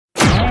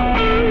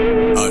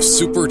a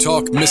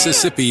SuperTalk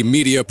Mississippi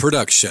media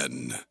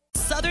production.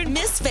 Southern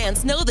Miss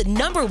fans know the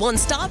 #1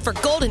 stop for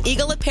Golden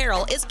Eagle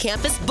apparel is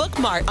Campus Book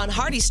Mart on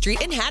Hardy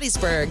Street in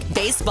Hattiesburg.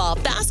 Baseball,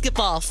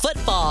 basketball,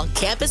 football,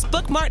 Campus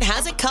Book Mart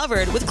has it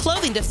covered with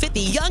clothing to fit the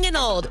young and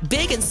old,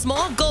 big and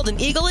small Golden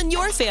Eagle in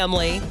your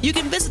family. You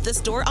can visit the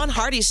store on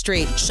Hardy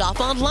Street, shop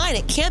online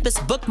at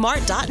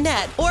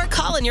campusbookmart.net, or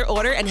call in your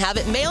order and have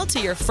it mailed to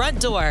your front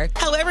door.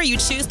 However you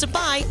choose to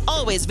buy,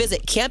 always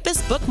visit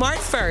Campus Book Mart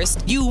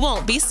first. You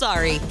won't be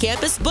sorry.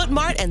 Campus Book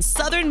Mart and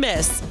Southern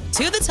Miss.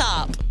 To the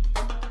top.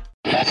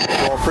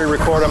 We'll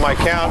pre-record on my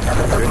count.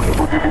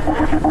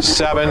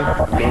 7,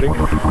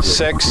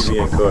 6,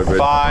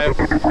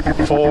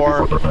 5,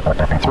 4,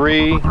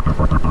 3,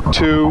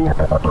 2.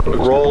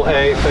 Roll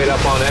A, fade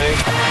up on A.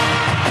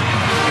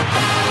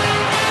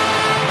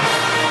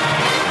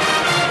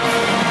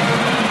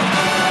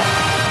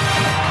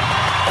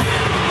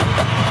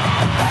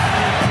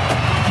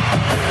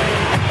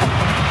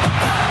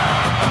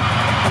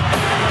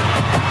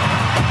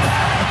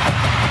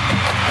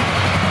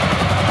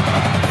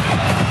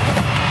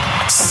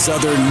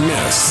 Southern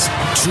Miss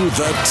to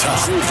the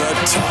top.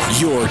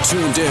 You're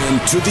tuned in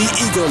to the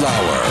Eagle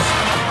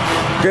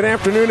Hour. Good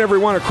afternoon,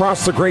 everyone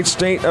across the great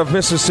state of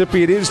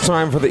Mississippi. It is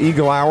time for the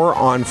Eagle Hour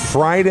on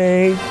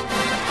Friday,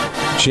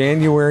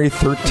 January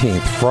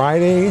 13th.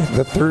 Friday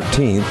the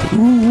 13th.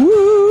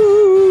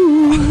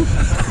 Woo!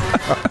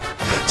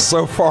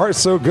 So far,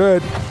 so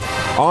good.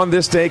 On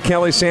this day,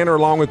 Kelly Sander,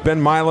 along with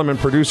Ben Milam and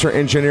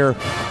producer-engineer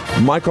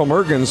Michael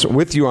Mergens,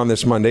 with you on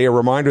this Monday. A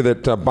reminder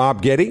that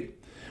Bob Getty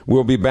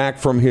will be back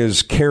from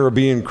his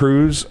Caribbean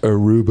cruise,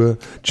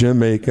 Aruba,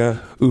 Jamaica.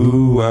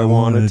 Ooh, I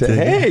wanted to.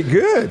 Hey,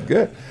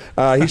 good.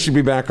 He should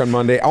be back on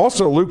Monday.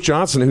 Also, Luke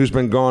Johnson, who's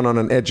been gone on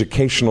an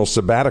educational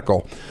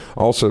sabbatical,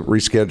 also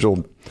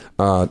rescheduled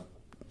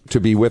to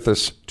be with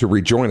us, to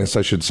rejoin us,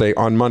 I should say,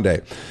 on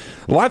Monday.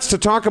 Lots to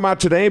talk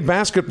about today.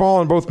 Basketball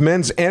on both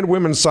men's and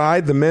women's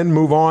side. The men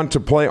move on to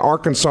play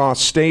Arkansas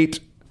State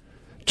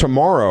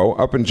tomorrow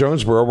up in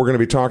Jonesboro. We're going to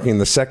be talking in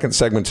the second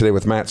segment today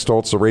with Matt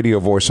Stoltz, the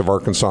radio voice of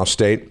Arkansas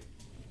State.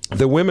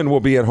 The women will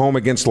be at home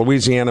against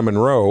Louisiana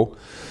Monroe.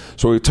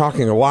 So we're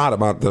talking a lot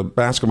about the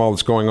basketball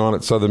that's going on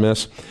at Southern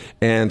Miss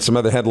and some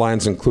other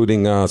headlines,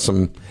 including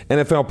some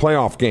NFL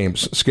playoff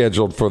games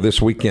scheduled for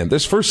this weekend.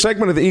 This first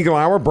segment of the Eagle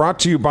Hour brought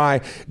to you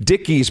by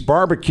Dickey's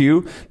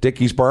Barbecue.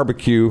 Dickey's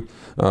Barbecue,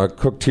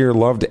 cooked here,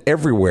 loved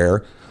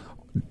everywhere.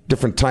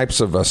 Different types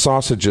of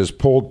sausages,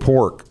 pulled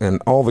pork,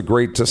 and all the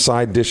great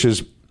side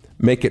dishes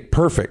make it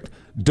perfect.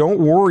 Don't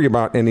worry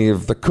about any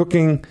of the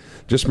cooking.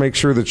 Just make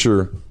sure that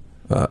you're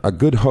a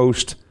good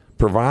host.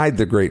 Provide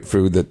the great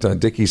food that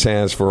Dickey's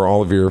has for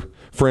all of your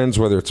friends,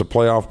 whether it's a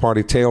playoff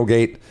party,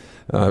 tailgate,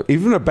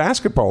 even a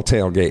basketball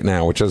tailgate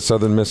now, which as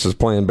Southern Miss is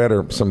playing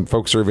better, some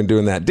folks are even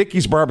doing that.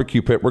 Dickey's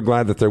Barbecue Pit, we're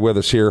glad that they're with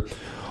us here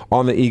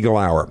on the Eagle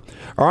Hour.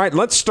 All right,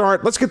 let's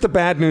start. Let's get the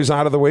bad news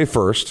out of the way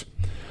first.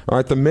 All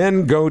right, the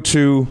men go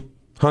to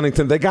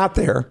Huntington. They got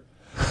there,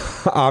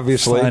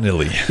 obviously.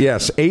 Finally.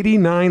 Yes,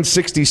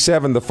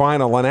 89-67 the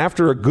final. And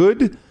after a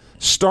good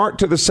start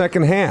to the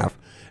second half,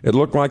 it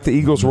looked like the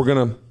Eagles were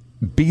going to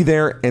be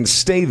there and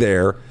stay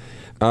there.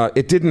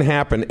 It didn't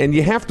happen. And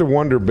you have to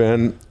wonder,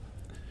 Ben,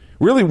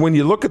 really when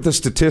you look at the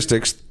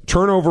statistics,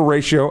 turnover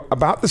ratio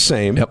about the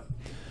same. Yep.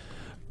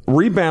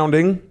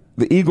 Rebounding,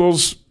 the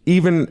Eagles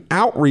even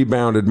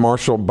out-rebounded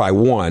Marshall by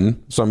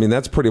 1. So, I mean,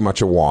 that's pretty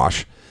much a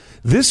wash.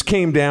 This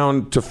came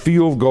down to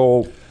field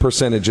goal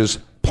percentages,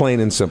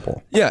 plain and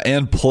simple. Yeah,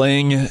 and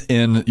playing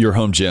in your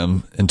home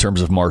gym in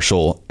terms of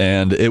Marshall,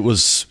 and it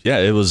was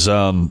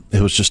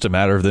just a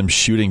matter of them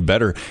shooting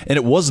better. And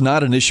it was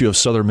not an issue of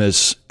Southern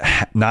Miss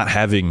not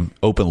having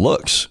open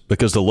looks,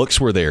 because the looks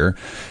were there.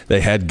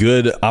 They had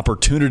good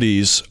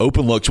opportunities,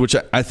 open looks, which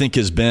I think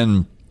has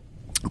been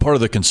part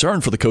of the concern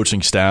for the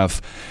coaching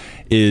staff.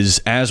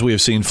 Is as we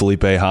have seen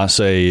Felipe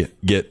Haase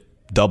get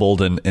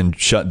doubled and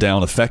shut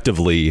down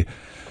effectively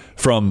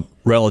from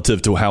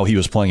relative to how he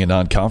was playing in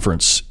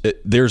non-conference,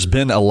 there's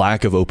been a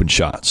lack of open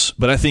shots.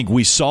 But I think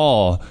we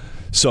saw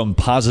some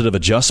positive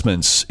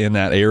adjustments in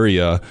that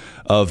area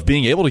of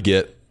being able to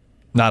get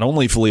not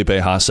only Felipe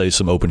Haase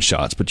some open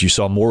shots, but you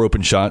saw more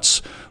open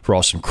shots for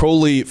Austin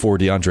Crowley, for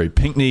DeAndre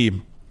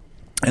Pinckney,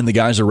 and the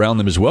guys around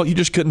them as well. You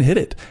just couldn't hit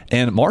it.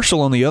 And Marshall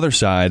on the other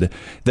side,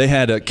 they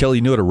had Kelly,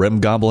 you know what a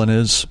rim goblin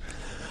is?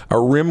 A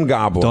rim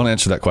goblin. Don't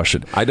answer that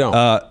question. I don't.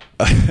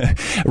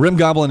 Rim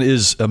goblin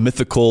is a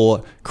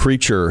mythical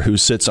creature who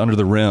sits under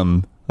the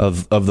rim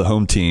of the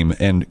home team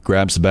and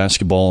grabs the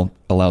basketball,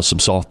 allows some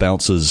soft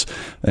bounces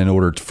in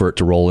order for it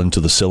to roll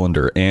into the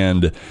cylinder.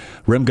 And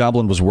Rim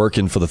Goblin was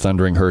working for the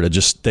Thundering Herd.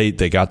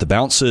 They got the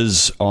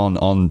bounces on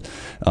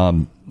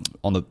the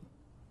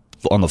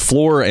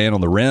floor and on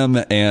the rim,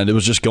 and it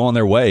was just going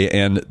their way.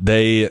 And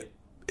they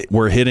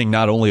were hitting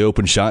not only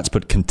open shots,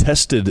 but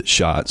contested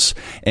shots.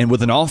 And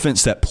with an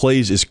offense that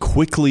plays as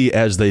quickly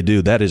as they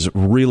do, that is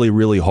really,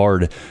 really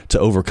hard to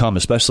overcome,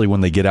 especially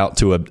when they get out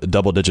to a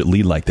double-digit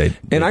lead like they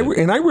did. I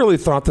really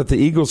thought that the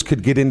Eagles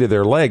could get into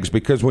their legs,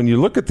 because when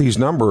you look at these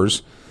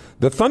numbers,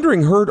 the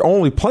Thundering Herd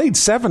only played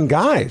 7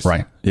 guys.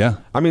 Right. Yeah.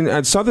 I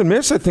mean, Southern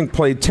Miss, I think,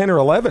 played 10 or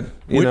 11.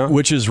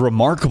 Which is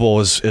remarkable,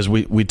 as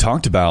we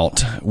talked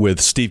about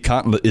with Steve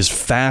Cotton, as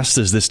fast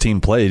as this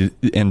team played.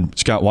 And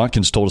Scott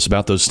Watkins told us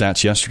about those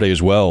stats yesterday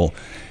as well.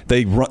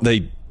 They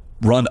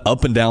run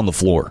up and down the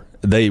floor.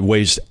 They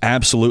waste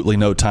absolutely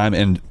no time,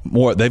 and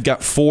more. They've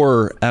got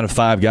 4 out of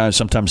 5 guys,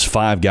 sometimes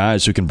 5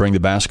 guys who can bring the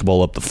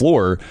basketball up the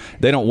floor.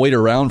 They don't wait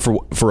around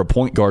for a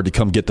point guard to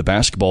come get the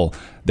basketball.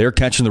 They're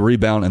catching the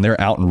rebound and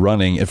they're out and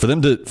running. And for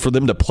them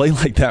to play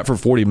like that for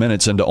 40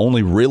 minutes and to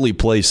only really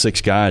play 6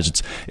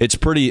 guys, it's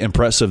pretty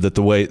impressive that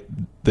the way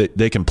that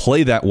they can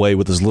play that way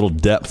with as little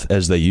depth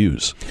as they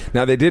use.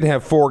 Now, they did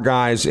have 4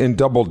 guys in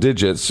double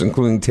digits,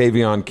 including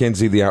Tavion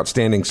Kinsey, the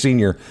outstanding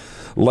senior,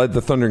 led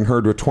the Thundering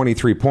Herd with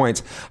 23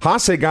 points.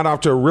 Haase got off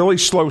to a really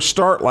slow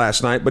start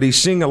last night, but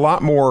he's seeing a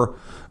lot more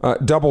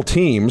double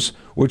teams,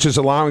 which is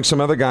allowing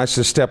some other guys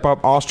to step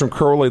up. Austin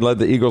Crowley led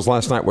the Eagles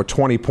last night with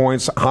 20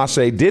 points.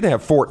 Haase did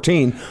have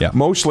 14,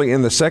 mostly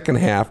in the second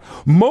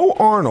half. Mo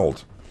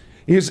Arnold,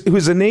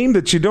 who's a name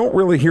that you don't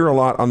really hear a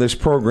lot on this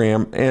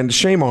program, and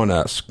shame on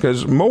us,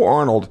 because Mo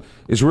Arnold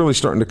is really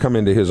starting to come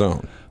into his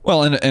own.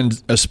 Well,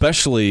 and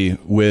especially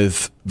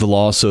with the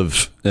loss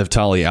of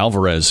Neftali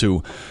Alvarez,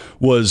 who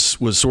was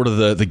sort of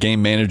the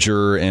game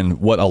manager and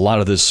what a lot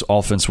of this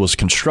offense was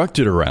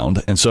constructed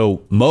around. And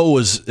so Mo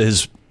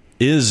is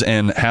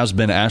and has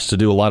been asked to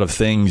do a lot of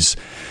things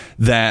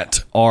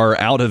that are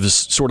out of his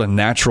sort of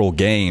natural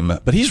game.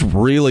 But he's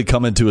really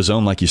come into his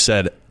own, like you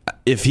said.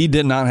 If he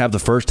did not have the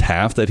first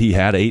half that he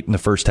had, 8 in the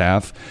first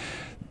half,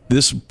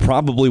 this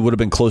probably would have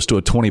been close to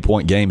a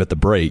 20-point game at the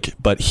break.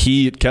 But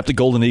he kept the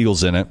Golden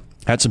Eagles in it.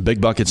 Had some big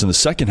buckets in the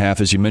second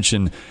half, as you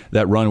mentioned,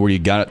 that run where you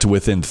got it to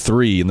within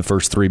 3 in the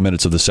first 3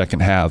 minutes of the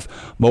second half.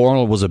 Mo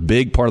Arnold was a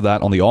big part of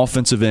that on the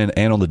offensive end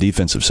and on the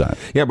defensive side.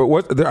 Yeah,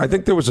 but I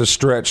think there was a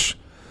stretch,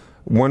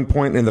 one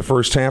point in the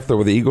first half, though,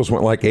 where the Eagles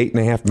went like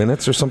 8.5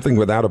 minutes or something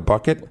without a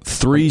bucket.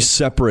 3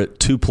 separate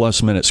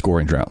 2+ minute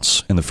scoring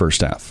droughts in the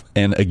first half.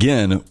 And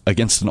again,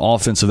 against an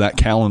offense of that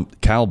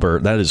caliber,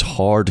 that is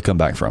hard to come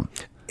back from.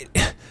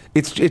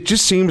 It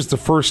just seems the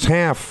first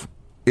half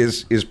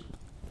is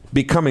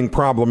becoming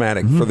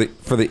problematic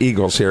for the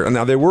Eagles here.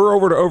 Now, they were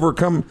over to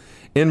overcome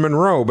in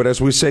Monroe, but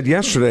as we said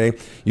yesterday,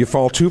 you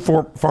fall too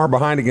far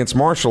behind against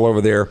Marshall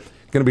over there,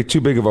 going to be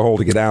too big of a hole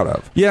to get out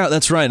of. Yeah,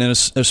 that's right, and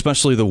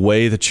especially the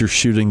way that you're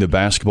shooting the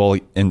basketball.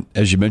 And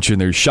as you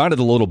mentioned, they shot it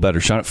a little better,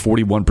 shot at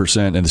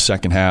 41% in the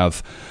second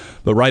half,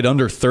 but right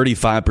under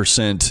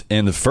 35%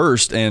 in the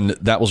first, and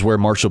that was where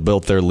Marshall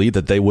built their lead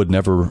that they would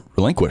never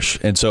relinquish.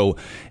 And so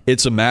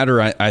it's a matter,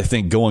 I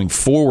think, going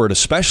forward,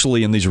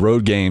 especially in these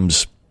road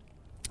games,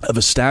 of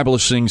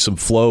establishing some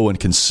flow and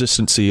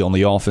consistency on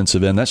the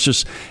offensive end.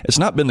 It's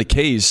not been the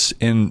case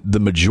in the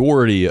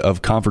majority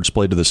of conference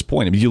play to this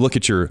point. I mean, you look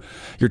at your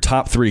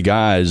top 3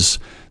 guys,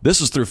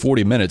 this is through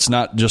 40 minutes,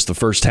 not just the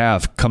first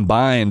half.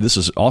 Combined, this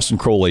is Austin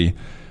Crowley,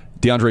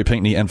 DeAndre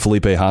Pinckney, and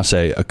Felipe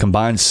Haase, a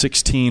combined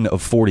 16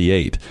 of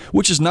 48,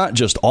 which is not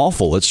just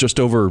awful. It's just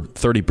over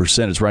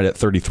 30%. It's right at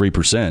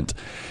 33%.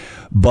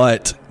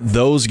 But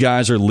those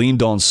guys are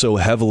leaned on so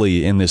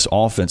heavily in this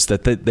offense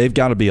that they've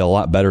got to be a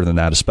lot better than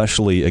that,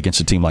 especially against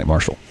a team like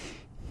Marshall.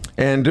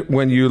 And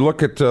when you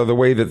look at the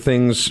way that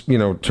things,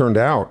 turned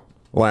out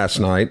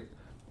last night,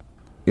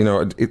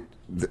 I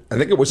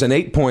think it was an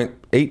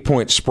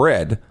 8-point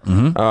spread,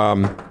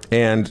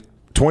 and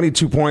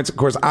 22 points. Of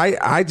course,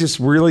 I just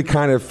really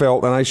kind of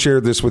felt, and I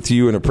shared this with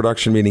you in a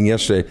production meeting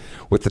yesterday,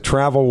 with the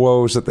travel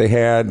woes that they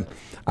had.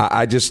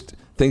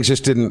 Things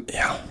just didn't.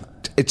 Yeah.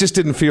 It just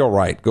didn't feel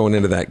right going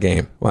into that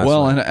game last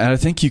night. And I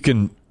think you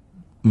can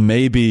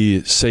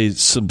maybe say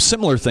some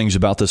similar things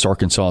about this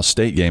Arkansas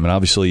State game. And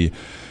obviously,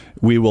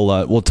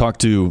 we'll talk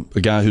to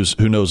a guy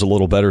who knows a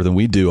little better than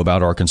we do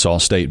about Arkansas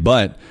State.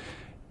 But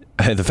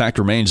the fact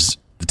remains,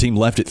 the team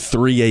left at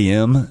 3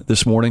 a.m.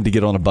 this morning to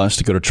get on a bus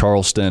to go to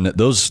Charleston.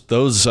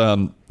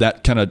 That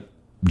kind of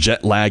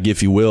jet lag,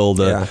 if you will,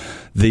 the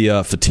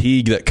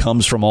fatigue that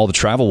comes from all the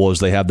travel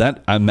woes they have,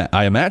 that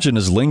I imagine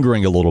is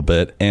lingering a little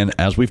bit. And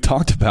as we've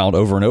talked about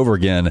over and over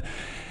again,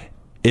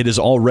 it is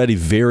already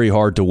very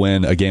hard to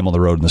win a game on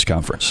the road in this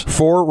conference.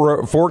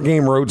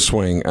 4-game road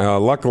swing.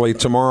 Luckily,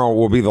 tomorrow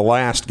will be the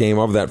last game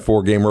of that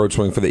 4-game road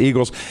swing for the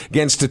Eagles.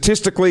 Again,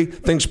 statistically,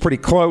 things pretty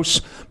close,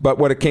 but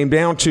what it came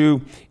down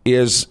to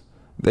is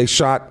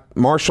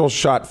Marshall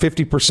shot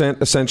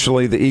 50%,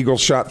 essentially. The Eagles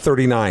shot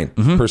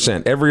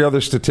 39%. Every other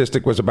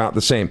statistic was about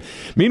the same.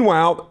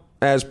 Meanwhile,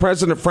 as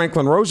President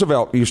Franklin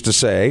Roosevelt used to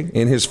say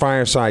in his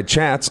fireside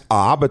chats,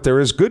 but there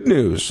is good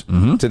news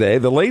today.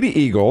 The Lady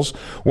Eagles,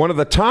 one of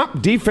the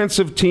top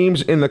defensive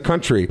teams in the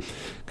country,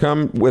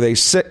 come with a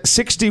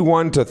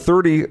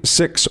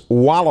 61-36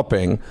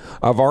 walloping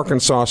of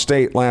Arkansas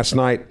State last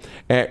night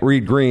at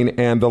Reed Green,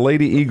 and the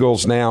Lady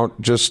Eagles now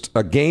just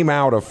a game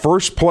out of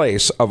first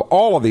place of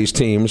all of these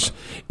teams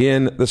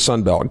in the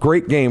Sun Belt.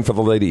 Great game for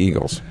the Lady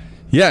Eagles.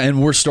 Yeah,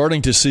 and we're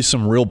starting to see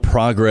some real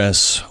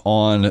progress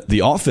on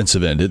the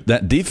offensive end.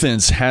 That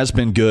defense has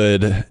been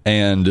good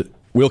and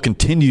will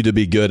continue to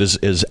be good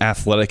as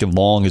athletic and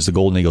long as the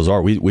Golden Eagles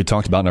are. We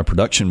talked about in our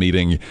production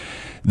meeting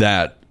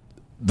that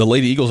the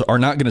Lady Eagles are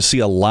not going to see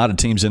a lot of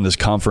teams in this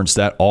conference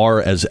that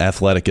are as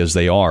athletic as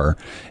they are,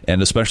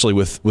 and especially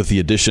with the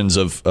additions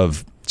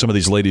of some of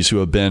these ladies who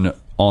have been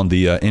on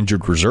the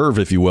injured reserve,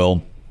 if you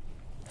will,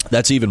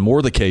 that's even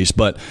more the case.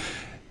 But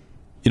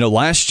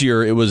last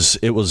year it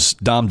was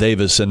Dom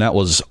Davis, and that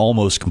was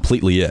almost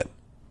completely it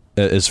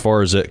as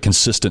far as a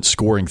consistent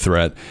scoring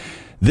threat.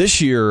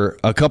 This year,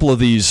 a couple of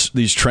these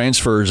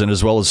transfers, and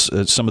as well as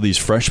some of these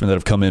freshmen that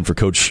have come in for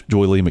Coach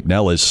Joy Lee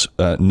McNellis,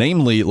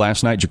 namely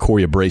last night,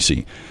 Jacoria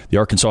Bracey, the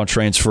Arkansas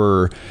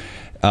transfer,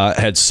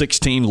 had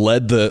 16,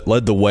 led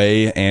the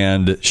way,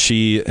 and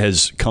she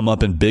has come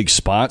up in big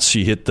spots.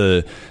 She hit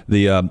the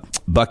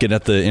bucket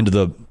at the end of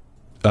the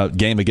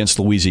game against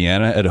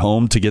Louisiana at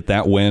home to get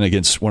that win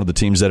against one of the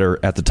teams that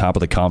are at the top of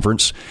the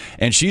conference,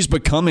 and she's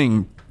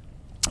becoming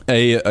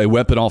a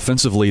weapon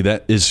offensively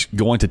that is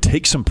going to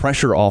take some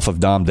pressure off of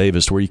Dom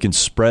Davis, where you can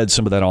spread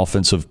some of that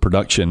offensive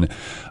production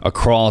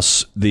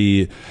across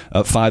the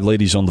 5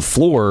 ladies on the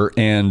floor.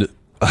 And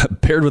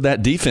paired with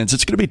that defense,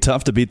 it's going to be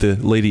tough to beat the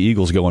Lady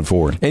Eagles going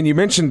forward. And you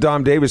mentioned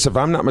Dom Davis. If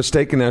I'm not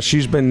mistaken, now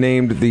she's been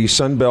named the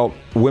Sun Belt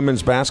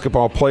Women's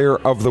Basketball Player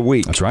of the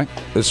Week. That's right.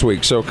 This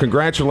week. So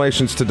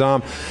congratulations to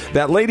Dom.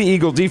 That Lady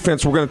Eagle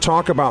defense, we're going to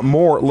talk about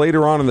more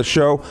later on in the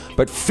show,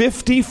 but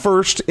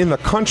 51st in the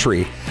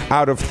country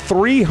out of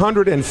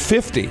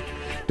 350.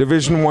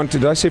 Division I,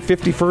 did I say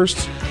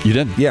 51st? You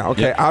did. Yeah,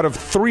 okay. Yep. Out of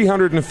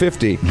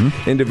 350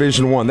 in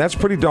Division I. That's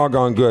pretty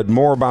doggone good.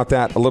 More about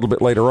that a little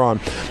bit later on.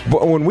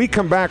 But when we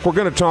come back, we're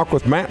going to talk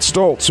with Matt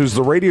Stoltz, who's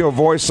the radio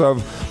voice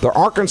of the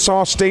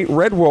Arkansas State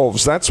Red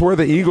Wolves. That's where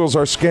the Eagles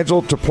are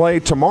scheduled to play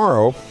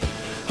tomorrow.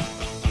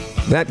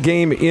 That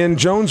game in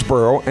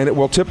Jonesboro, and it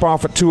will tip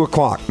off at 2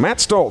 o'clock. Matt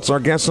Stoltz, our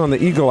guest on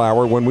the Eagle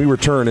Hour, when we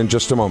return in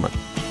just a moment.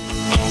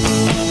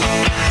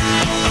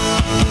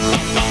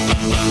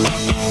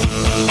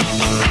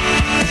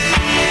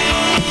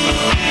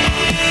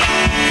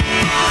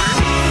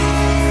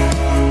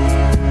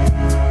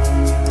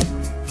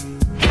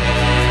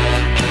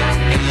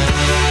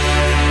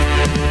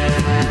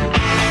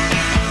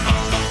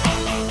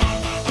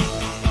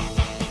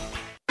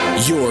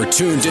 You're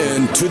tuned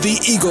in to the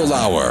Eagle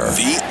Hour.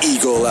 The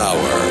Eagle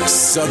Hour.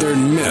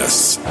 Southern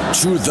Miss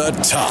to the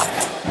top.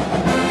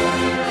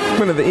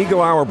 Of the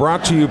Eagle Hour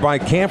brought to you by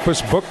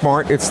Campus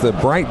Bookmart. It's the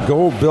bright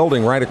gold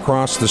building right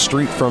across the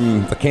street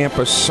from the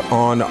campus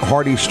on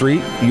Hardy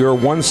Street. Your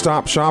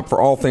one-stop shop for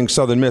all things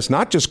Southern Miss.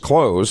 Not just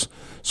clothes,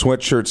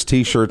 sweatshirts,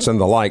 T-shirts, and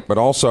the like, but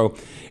also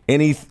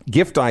any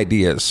gift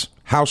ideas.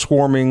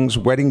 Housewarmings,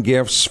 wedding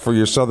gifts for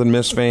your Southern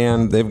Miss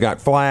fan. They've got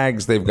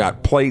flags, they've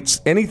got plates,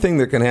 anything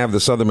that can have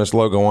the Southern Miss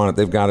logo on it,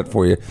 they've got it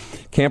for you.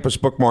 Campus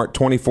Bookmart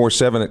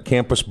 24/7 at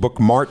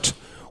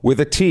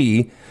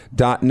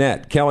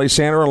campusbookmart.net. Kelly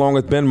Sander along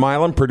with Ben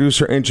Milam,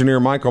 producer, engineer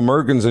Michael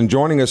Mergens, and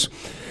joining us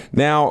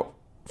now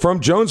from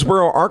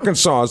Jonesboro,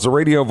 Arkansas, is the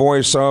radio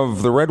voice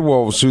of the Red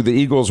Wolves, who the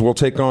Eagles will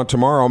take on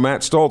tomorrow,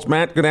 Matt Stoltz.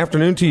 Matt, good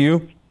afternoon to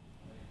you.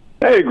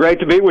 Hey, great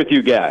to be with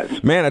you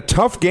guys. Man, a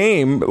tough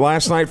game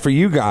last night for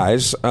you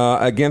guys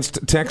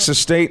against Texas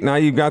State. Now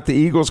you've got the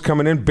Eagles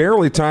coming in,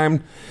 barely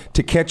time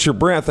to catch your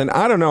breath. And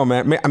I don't know,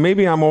 Matt,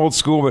 maybe I'm old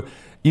school, but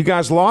you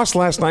guys lost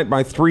last night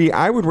by 3.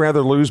 I would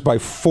rather lose by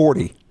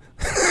 40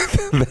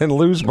 than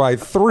lose by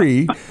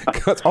 3,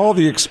 because all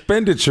the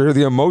expenditure,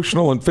 the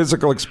emotional and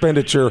physical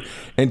expenditure,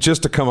 and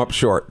just to come up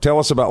short. Tell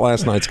us about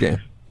last night's game.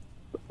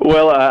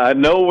 Well, I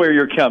know where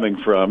you're coming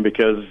from,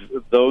 because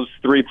those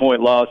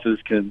 3-point losses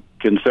can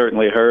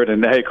certainly hurt.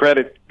 And, hey,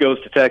 credit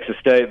goes to Texas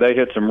State. They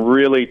hit some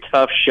really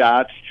tough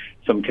shots,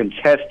 some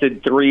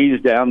contested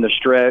threes down the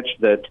stretch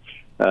that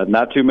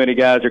not too many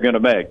guys are going to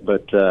make.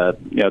 But,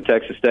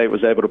 Texas State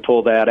was able to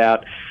pull that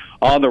out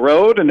on the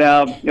road. And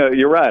now,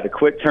 you're right, a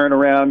quick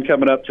turnaround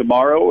coming up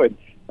tomorrow and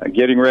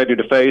getting ready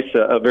to face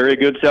a very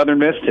good Southern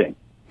Miss team.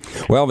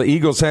 Well, the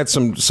Eagles had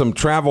some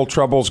travel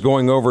troubles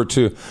going over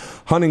to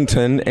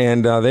Huntington,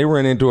 and they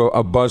ran into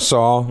a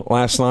buzzsaw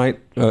last night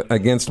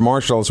against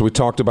Marshall, as we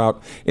talked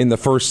about in the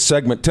first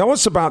segment. Tell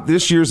us about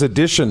this year's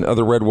edition of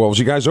the Red Wolves.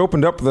 You guys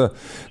opened up the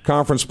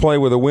conference play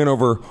with a win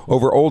over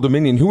Old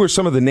Dominion. Who are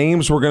some of the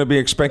names we're going to be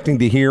expecting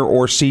to hear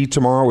or see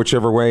tomorrow,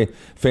 whichever way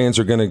fans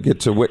are going to get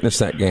to witness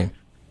that game?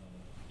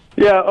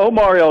 Yeah,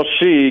 Omar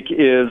El-Sheikh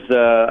is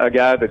a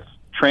guy that's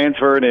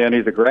transferred in.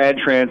 He's a grad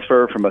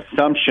transfer from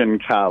Assumption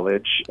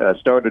College,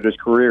 started his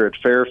career at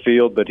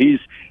Fairfield, but he's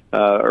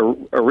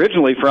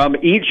originally from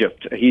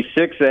Egypt. He's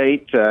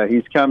 6'8".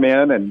 He's come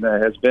in and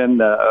has been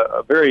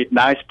a very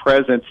nice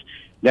presence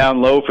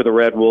down low for the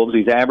Red Wolves.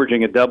 He's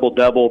averaging a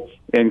double-double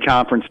in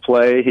conference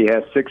play. He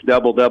has 6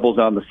 double-doubles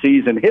on the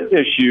season. His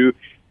issue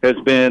has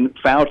been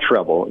foul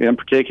trouble, in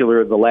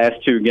particular the last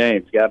 2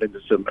 games. Got into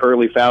some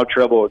early foul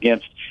trouble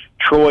against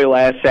Troy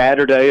last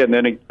Saturday, and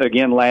then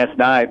again last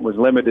night, was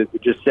limited to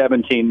just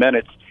 17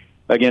 minutes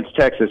against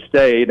Texas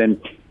State. And,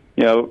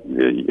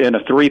 in a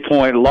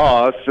 3-point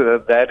loss,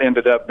 that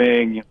ended up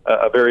being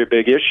a very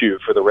big issue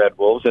for the Red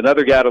Wolves.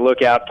 Another guy to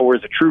look out for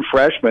is a true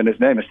freshman. His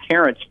name is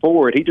Terrence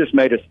Ford. He just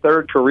made his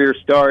 3rd career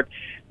start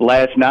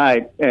last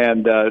night,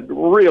 and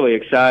really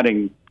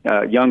exciting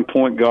young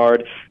point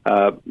guard,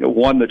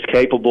 one that's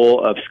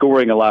capable of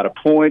scoring a lot of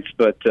points,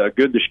 but a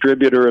good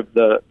distributor of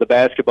the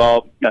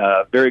basketball,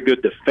 very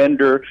good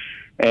defender,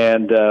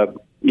 and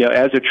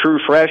as a true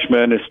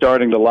freshman, is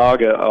starting to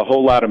log a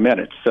whole lot of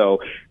minutes. So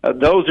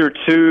those are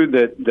two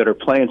that are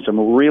playing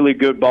some really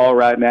good ball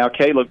right now.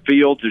 Caleb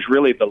Fields is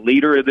really the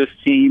leader of this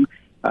team.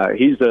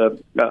 He's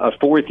a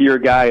fourth-year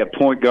guy at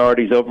point guard.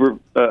 He's over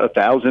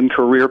 1,000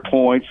 career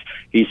points.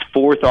 He's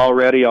fourth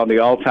already on the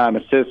all-time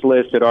assist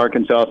list at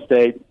Arkansas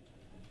State,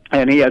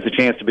 and he has a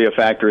chance to be a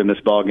factor in this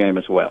ball game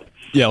as well.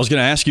 Yeah, I was going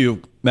to ask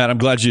you, Matt, I'm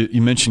glad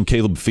you mentioned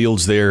Caleb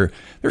Fields there.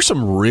 There's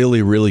some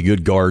really, really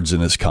good guards in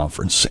this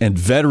conference, and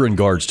veteran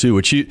guards too,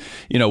 which,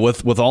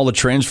 with all the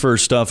transfer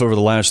stuff over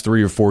the last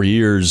 3 or 4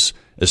 years,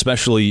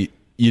 especially,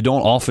 you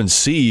don't often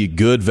see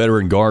good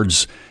veteran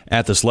guards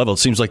at this level. It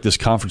seems like this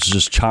conference is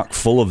just chock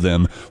full of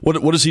them. What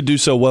does he do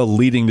so well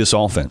leading this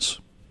offense?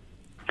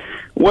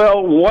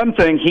 Well, one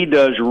thing he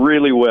does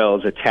really well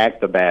is attack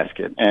the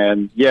basket.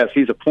 And, yes,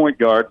 he's a point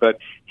guard, but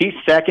he's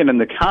second in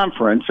the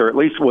conference, or at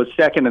least was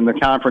second in the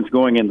conference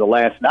going into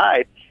last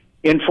night,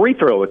 in free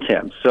throw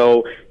attempts.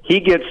 So he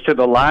gets to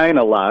the line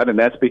a lot, and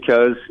that's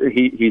because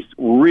he's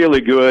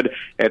really good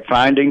at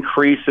finding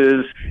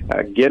creases,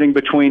 getting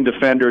between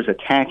defenders,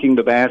 attacking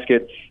the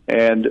basket,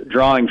 and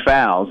drawing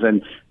fouls.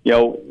 And,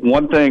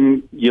 one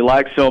thing you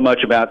like so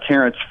much about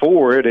Terrence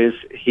Ford is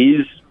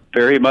he's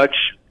very much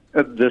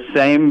the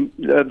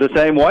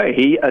same way.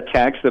 He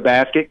attacks the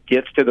basket,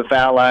 gets to the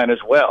foul line as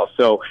well.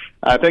 So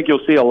I think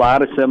you'll see a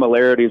lot of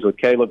similarities with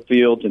Caleb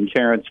Fields and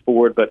Terrence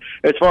Ford. But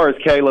as far as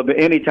Caleb,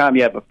 anytime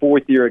you have a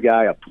fourth-year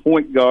guy, a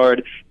point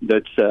guard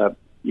that's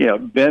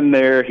been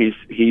there,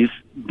 he's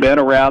been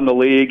around the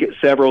league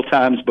several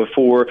times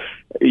before.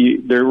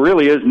 There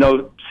really is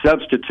no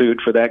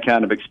substitute for that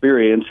kind of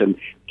experience, and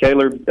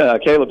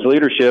Caleb's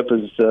leadership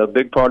is a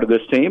big part of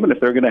this team, and if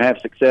they're going to have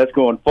success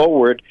going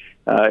forward,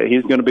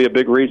 he's going to be a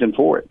big reason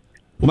for it.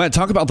 Well, Matt,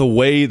 talk about the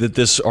way that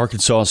this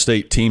Arkansas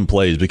State team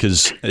plays,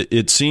 because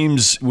it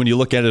seems when you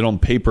look at it on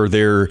paper,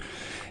 there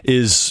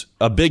is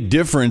a big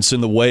difference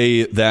in the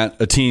way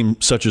that a team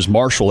such as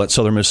Marshall at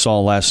Southern Miss saw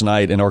last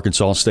night and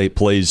Arkansas State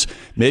plays,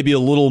 maybe a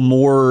little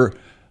more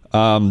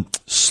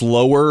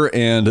slower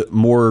and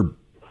more,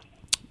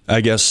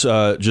 I guess,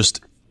 just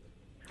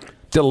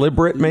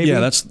deliberate, maybe? Yeah,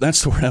 that's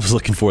the word I was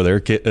looking for there,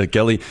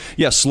 Kelly.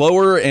 Yeah,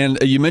 slower, and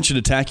you mentioned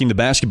attacking the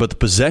basket, but the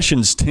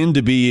possessions tend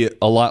to be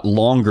a lot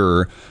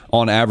longer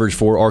on average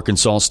for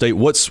Arkansas State.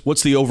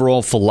 What's the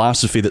overall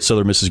philosophy that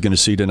Southern Miss is going to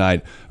see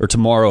tonight, or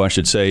tomorrow, I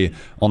should say,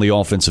 on the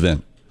offensive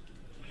end?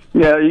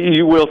 Yeah,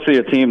 you will see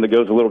a team that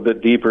goes a little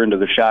bit deeper into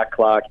the shot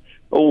clock.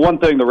 One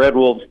thing the Red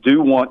Wolves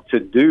do want to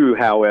do,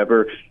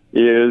 however,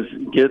 is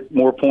get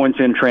more points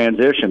in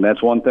transition.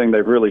 That's one thing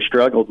they've really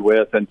struggled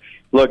with. And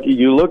look,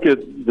 you look at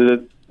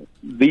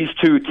these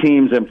two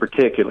teams in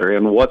particular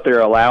and what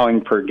they're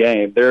allowing per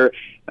game. They're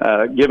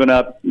giving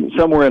up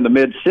somewhere in the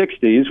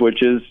mid-60s,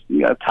 which is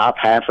top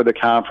half of the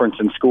conference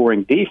in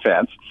scoring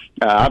defense.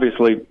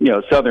 Obviously,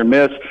 Southern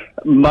Miss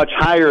much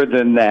higher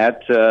than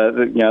that.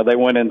 They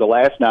went into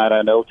last night,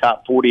 I know,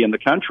 top 40 in the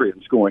country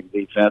in scoring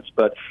defense.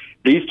 But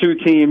these two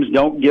teams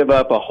don't give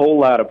up a whole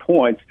lot of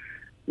points.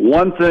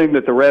 One thing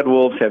that the Red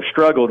Wolves have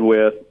struggled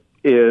with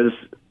is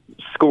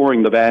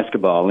scoring the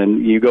basketball.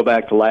 And you go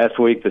back to last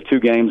week, the two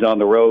games on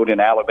the road in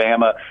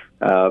Alabama,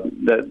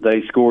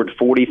 they scored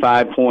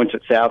 45 points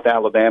at South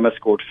Alabama,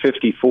 scored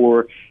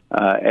 54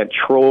 at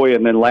Troy,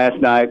 and then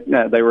last night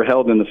they were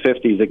held in the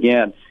 50s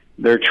again.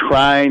 They're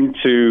trying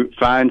to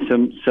find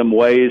some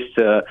ways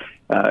to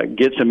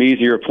get some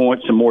easier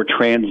points, some more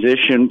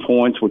transition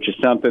points, which is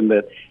something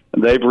that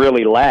they've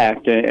really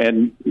lacked.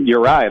 And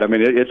you're right. I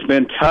mean, it's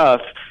been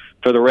tough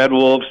for the Red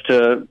Wolves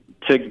to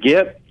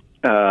get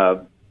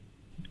a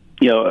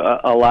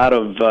lot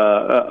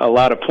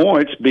of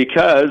points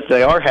because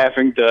they are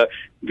having to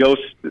go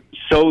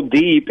so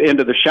deep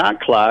into the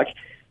shot clock.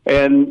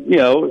 And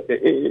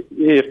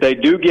if they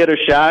do get a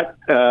shot,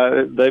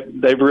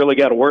 they've really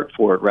got to work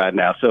for it right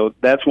now. So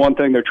that's one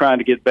thing they're trying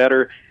to get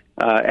better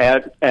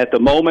at the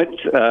moment,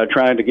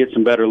 trying to get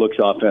some better looks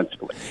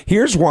offensively.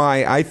 Here's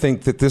why I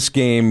think that this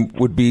game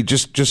would be,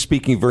 just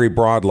speaking very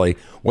broadly,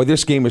 why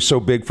this game is so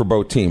big for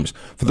both teams.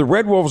 For the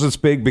Red Wolves, it's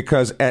big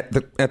because at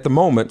the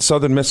moment,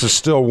 Southern Miss is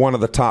still one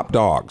of the top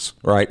dogs,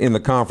 right, in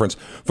the conference.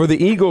 For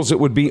the Eagles, it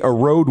would be a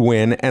road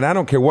win, and I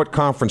don't care what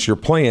conference you're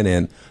playing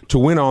in, to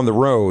win on the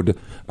road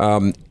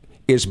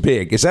is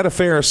big. Is that a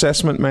fair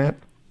assessment, Matt?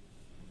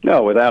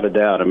 No, without a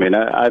doubt. I mean,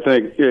 I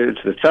think it's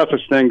the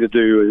toughest thing to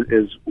do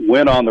is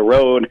win on the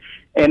road,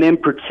 and in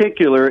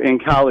particular in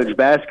college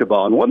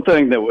basketball. And one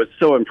thing that was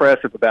so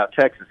impressive about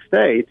Texas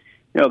State,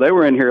 they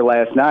were in here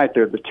last night.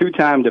 They're the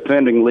two-time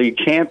defending league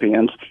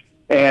champions,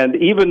 and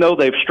even though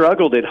they've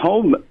struggled at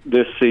home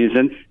this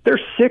season, they're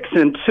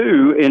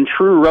 6-2 in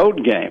true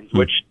road games,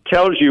 which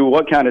tells you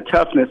what kind of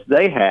toughness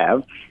they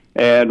have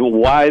and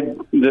why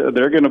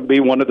they're going to be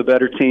one of the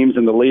better teams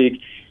in the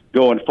league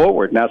going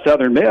forward. Now,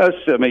 Southern Miss,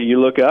 I mean, you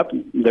look up,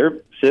 they're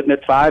sitting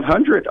at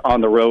 500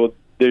 on the road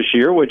this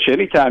year, which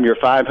anytime you're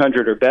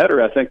 500 or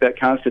better, I think that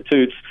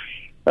constitutes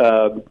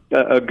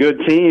a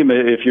good team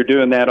if you're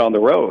doing that on the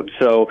road.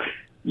 So,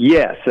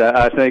 yes,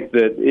 I think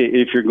that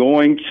if you're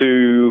going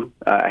to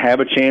have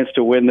a chance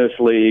to win this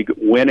league,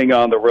 winning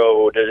on the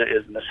road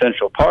is an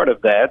essential part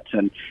of that.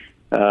 And,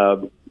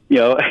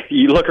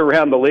 you look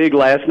around the league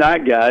last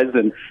night, guys,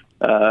 and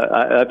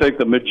I think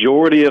the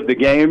majority of the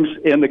games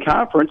in the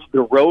conference,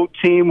 the road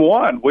team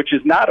won, which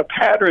is not a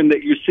pattern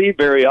that you see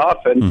very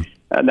often.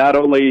 Not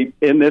only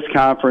in this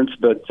conference,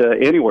 but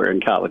anywhere in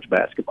college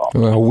basketball.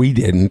 Well, we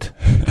didn't.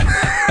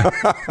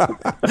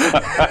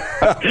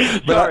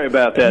 Sorry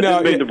about that.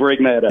 Didn't mean to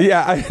bring that up.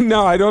 Yeah,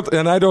 I don't,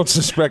 and I don't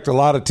suspect a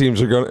lot of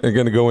teams are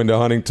going to go into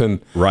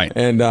Huntington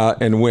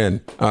and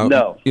win.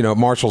 No,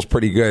 Marshall's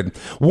pretty good.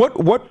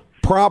 What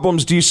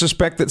problems do you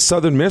suspect that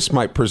Southern Miss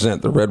might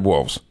present the Red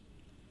Wolves?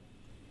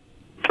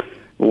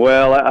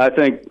 Well, I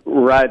think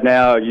right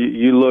now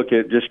you look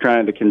at just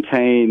trying to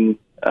contain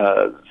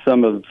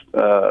some of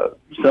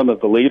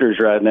the leaders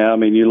right now. I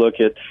mean, you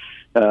look at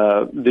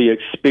the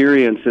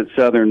experience that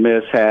Southern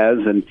Miss has,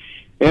 and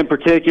in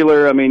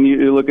particular, I mean,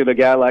 you look at a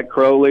guy like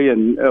Crowley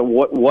and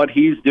what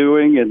he's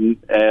doing,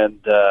 and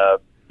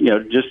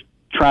just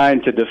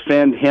trying to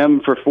defend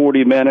him for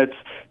 40 minutes.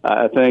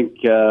 I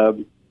think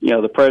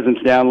the presence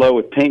down low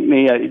with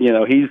Pinckney.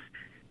 He's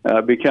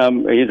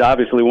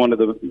obviously one of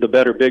the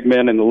better big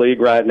men in the league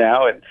right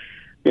now, and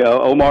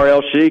Omar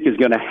El-Sheikh is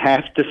going to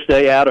have to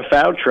stay out of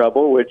foul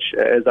trouble, which,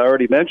 as I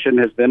already mentioned,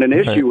 has been an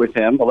issue with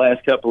him the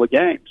last couple of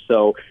games.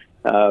 So,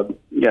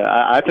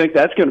 I think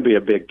that's going to be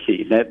a big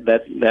key. That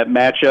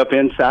matchup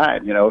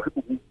inside.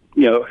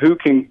 Who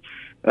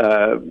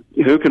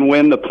can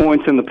win the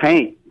points in the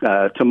paint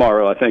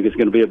tomorrow? I think is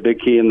going to be a big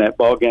key in that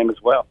ball game as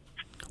well.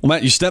 Well,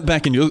 Matt, you step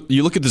back and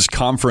you look at this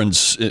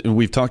conference.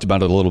 We've talked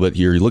about it a little bit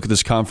here. You look at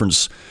this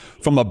conference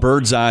from a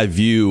bird's eye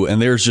view,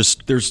 and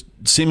there's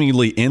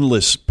seemingly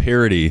endless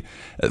parity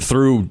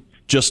through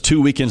just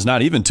 2 weekends,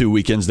 not even 2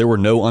 weekends. There were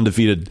no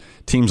undefeated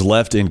teams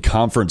left in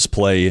conference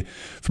play.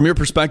 From your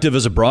perspective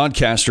as a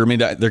broadcaster, I mean,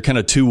 there are kind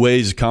of two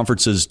ways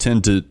conferences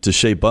tend to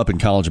shape up in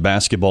college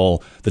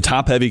basketball. The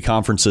top-heavy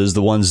conferences,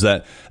 the ones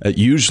that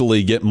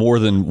usually get more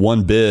than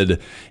one bid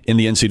in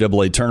the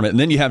NCAA tournament. And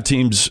then you have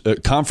teams,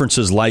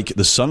 conferences like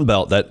the Sun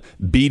Belt that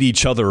beat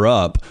each other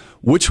up.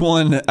 Which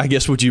one, I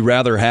guess, would you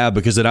rather have?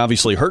 Because it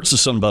obviously hurts the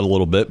Sun Belt a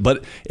little bit,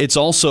 but it's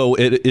also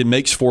it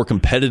makes for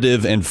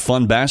competitive and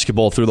fun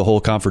basketball through the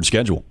whole conference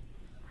schedule.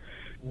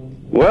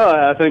 Well,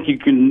 I think you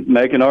can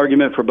make an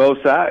argument for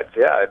both sides.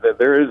 Yeah,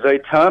 there is a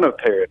ton of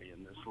parity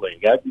in this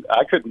league.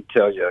 I couldn't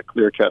tell you a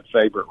clear-cut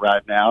favorite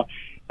right now.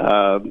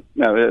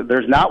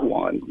 There's not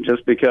one,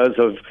 just because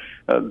of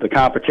the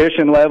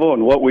competition level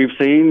and what we've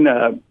seen.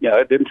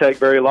 It didn't take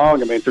very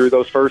long. I mean, through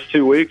those first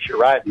 2 weeks, you're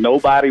right,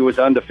 nobody was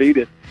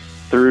undefeated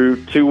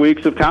through 2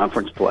 weeks of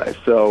conference play.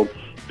 So,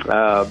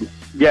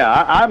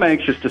 I'm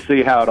anxious to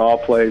see how it all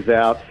plays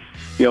out.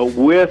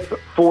 With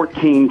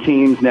 14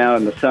 teams now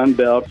in the Sun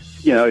Belt,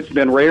 it's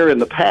been rare in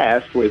the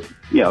past with,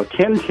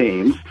 10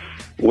 teams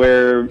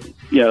where,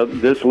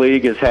 this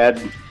league has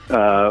had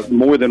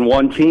more than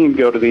one team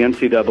go to the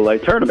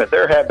NCAA tournament.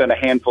 There have been a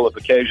handful of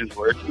occasions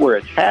where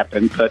it's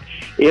happened, but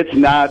it's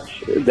not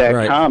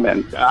that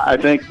common. I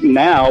think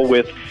now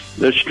with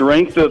the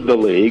strength of the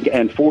league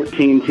and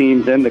 14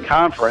 teams in the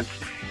conference,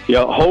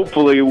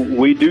 hopefully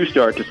we do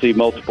start to see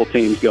multiple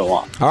teams go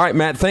on. All right,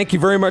 Matt, thank you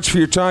very much for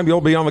your time.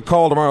 You'll be on the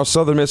call tomorrow,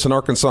 Southern Miss and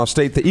Arkansas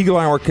State. The Eagle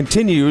Hour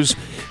continues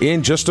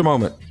in just a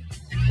moment.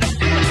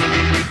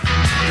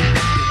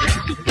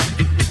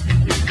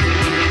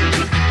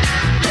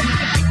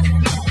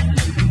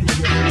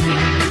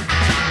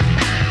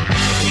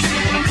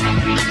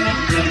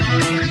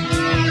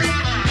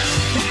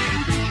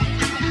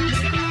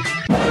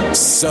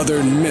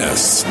 Southern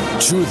Miss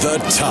to the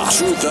top.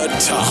 To the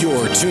top.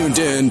 You're tuned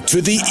in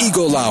to the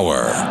Eagle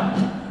Hour.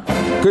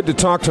 Good to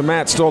talk to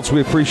Matt Stoltz.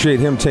 We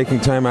appreciate him taking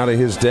time out of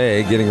his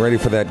day, getting ready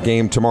for that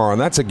game tomorrow. And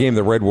that's a game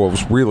the Red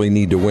Wolves really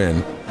need to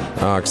win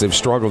because they've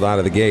struggled out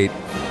of the gate.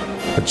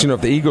 But,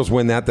 if the Eagles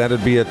win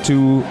that'd be a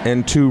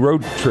 2-2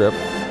 road trip,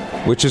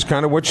 which is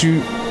kind of what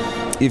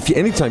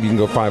anytime you can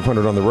go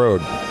 500 on the road,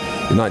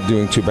 you're not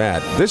doing too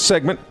bad. This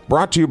segment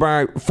brought to you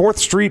by 4th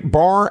Street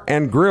Bar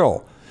and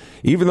Grill.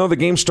 Even though the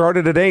game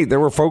started at 8, there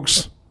were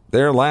folks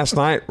there last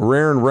night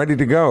rare and ready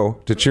to go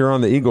to cheer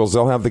on the Eagles.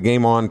 They'll have the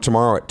game on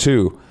tomorrow at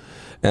 2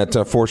 at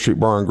 4th Street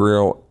Bar and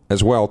Grill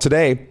as well.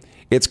 Today,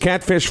 it's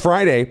Catfish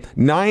Friday,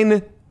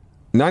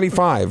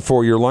 $9.95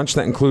 for your lunch.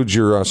 That includes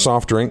your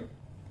soft drink.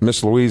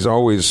 Miss Louise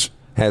always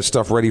has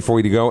stuff ready for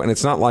you to go, and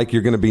it's not like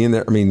you're going to be in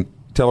there. I mean,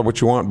 tell her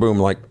what you want, boom,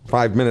 like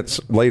 5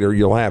 minutes later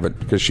you'll have it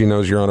because she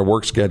knows you're on a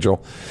work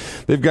schedule.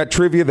 They've got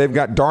trivia, they've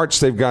got darts,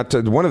 they've got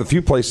one of the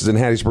few places in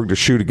Hattiesburg to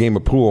shoot a game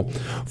of pool,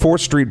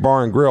 4th Street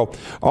Bar and Grill.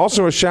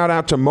 Also a shout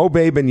out to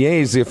Mobay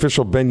Beignets, the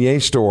official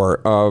beignet store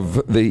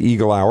of the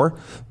Eagle Hour.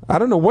 I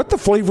don't know what the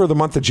flavor of the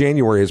month of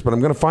January is, but I'm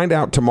going to find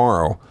out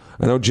tomorrow.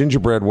 I know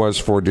gingerbread was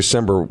for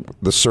December,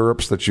 the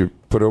syrups that you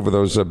put over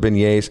those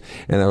beignets,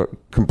 and a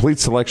complete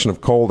selection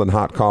of cold and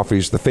hot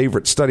coffees, the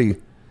favorite study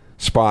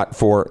spot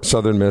for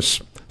Southern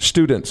Miss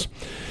students.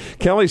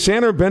 Kelly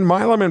Sander, Ben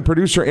Milam, and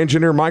producer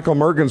engineer Michael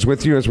Mergens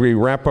with you as we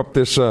wrap up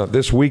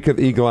this week of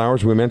Eagle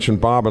Hours. We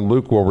mentioned Bob and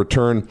Luke will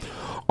return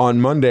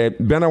on Monday.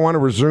 Ben, I want to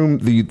resume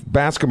the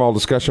basketball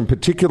discussion,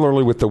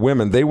 particularly with the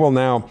women. They will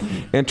now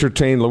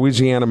entertain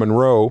Louisiana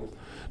Monroe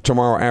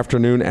tomorrow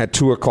afternoon at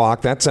 2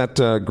 o'clock. That's at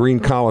Green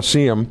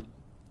Coliseum.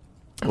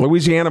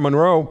 Louisiana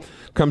Monroe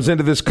comes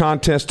into this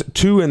contest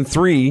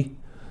 2-3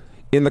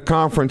 in the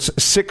conference,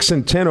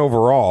 6-10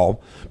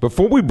 overall.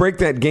 Before we break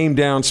that game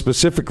down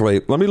specifically,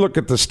 let me look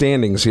at the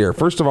standings here.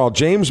 First of all,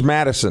 James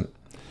Madison,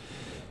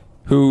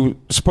 who's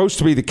supposed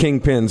to be the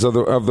kingpins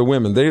of the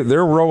women,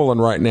 they're rolling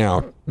right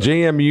now.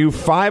 JMU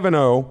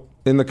 5-0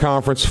 in the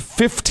conference,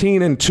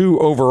 15-2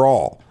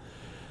 overall.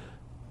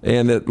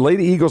 And the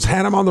Lady Eagles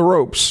had them on the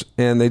ropes,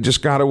 and they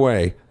just got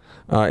away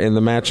in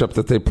the matchup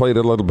that they played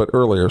a little bit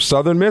earlier.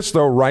 Southern Miss,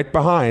 though, right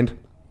behind,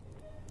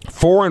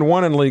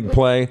 4-1 in league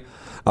play.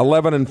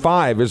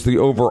 11-5 is the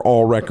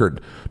overall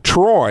record.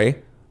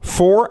 Troy,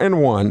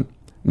 4-1,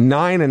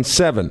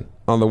 9-7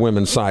 on the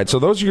women's side. So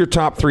those are your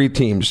top three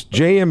teams: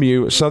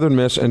 JMU, Southern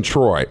Miss, and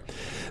Troy.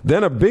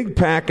 Then a big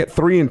pack at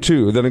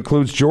 3-2 that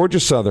includes Georgia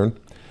Southern,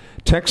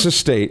 Texas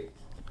State,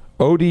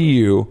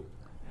 ODU,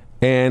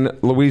 and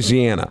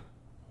Louisiana.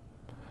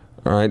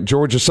 All right,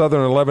 Georgia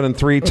Southern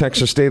 11-3,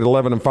 Texas State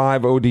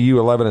 11-5, ODU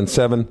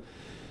 11-7,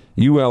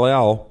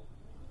 ULL,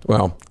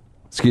 well,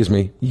 excuse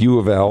me, U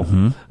of L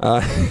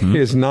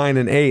is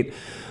 9-8.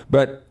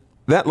 But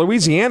that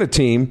Louisiana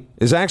team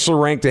is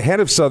actually ranked ahead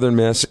of Southern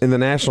Miss in the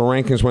national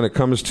rankings when it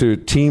comes to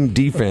team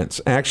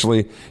defense.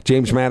 Actually,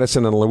 James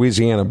Madison and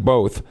Louisiana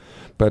both.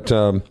 But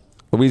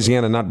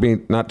Louisiana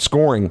not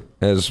scoring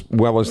as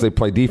well as they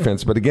play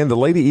defense. But again, the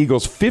Lady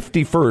Eagles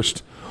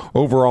 51st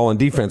overall in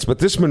defense. But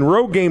this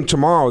Monroe game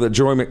tomorrow that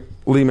Joy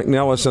Lee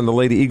McNellis and the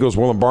Lady Eagles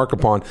will embark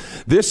upon,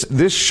 this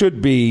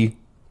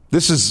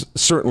is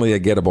certainly a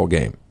gettable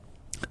game.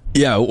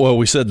 Yeah, well,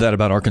 we said that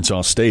about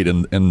Arkansas State,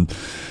 and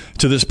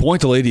to this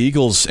point, the Lady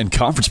Eagles in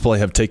conference play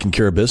have taken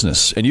care of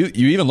business. And you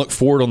even look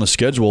forward on the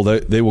schedule.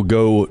 They will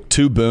go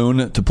to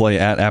Boone to play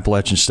at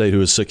Appalachian State,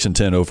 who is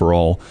 6-10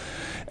 overall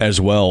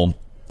as well.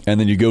 And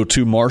then you go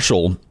to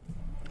Marshall.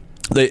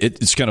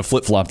 It's kind of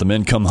flip-flop. The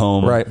men come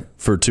home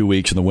for 2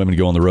 weeks, and the women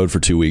go on the road for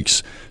 2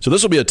 weeks. So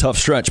this will be a tough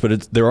stretch,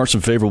 but there are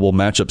some favorable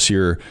matchups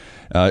here.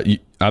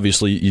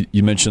 Obviously,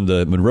 you mentioned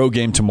the Monroe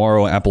game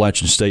tomorrow,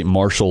 Appalachian State,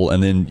 Marshall,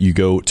 and then you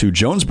go to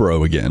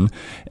Jonesboro again,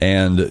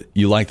 and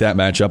you like that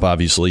matchup.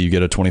 Obviously, you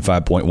get a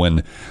 25-point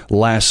win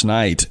last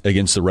night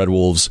against the Red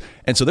Wolves,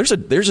 and so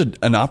there's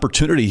an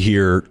opportunity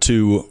here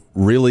to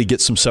really get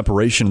some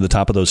separation in the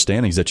top of those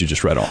standings that you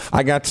just read off.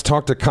 I got to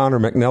talk to Connor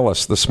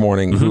McNellis this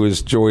morning, who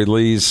is Joy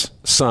Lee's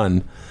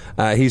son.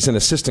 He's an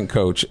assistant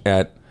coach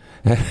at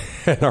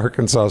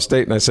Arkansas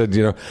State, and I said,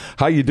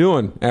 how you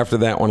doing after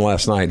that one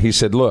last night? He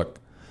said, look,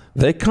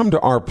 they come to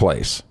our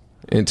place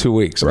in 2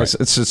 weeks. Right.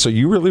 I said, so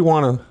you really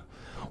want to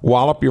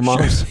wallop your mom?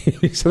 Sure.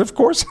 He said, of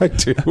course I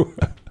do.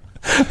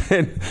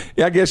 And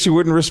I guess you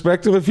wouldn't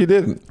respect him if you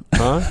didn't,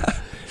 huh?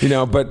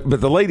 But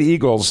the Lady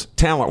Eagles,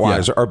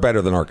 talent-wise, are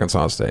better than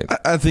Arkansas State.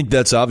 I think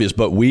that's obvious,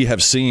 but we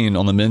have seen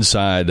on the men's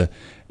side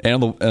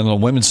and on the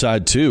women's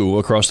side, too,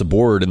 across the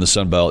board in the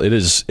Sun Belt,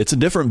 it's a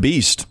different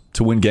beast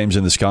to win games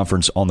in this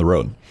conference on the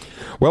road.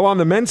 Well, on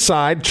the men's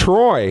side,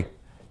 Troy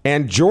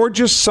and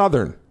Georgia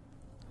Southern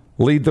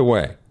lead the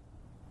way.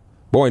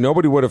 Boy,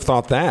 nobody would have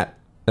thought that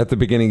at the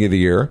beginning of the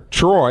year.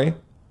 Troy,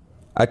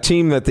 a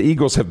team that the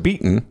Eagles have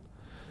beaten,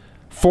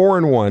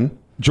 4-1.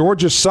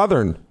 Georgia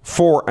Southern,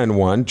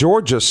 4-1.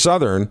 Georgia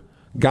Southern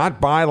got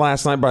by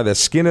last night by the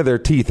skin of their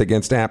teeth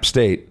against App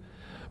State.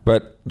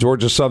 But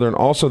Georgia Southern,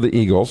 also the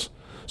Eagles.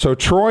 So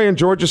Troy and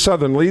Georgia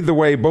Southern lead the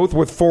way, both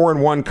with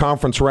 4-1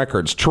 conference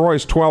records.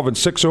 Troy's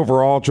 12-6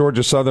 overall.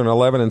 Georgia Southern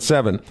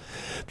 11-7.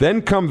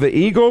 Then come the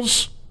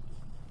Eagles,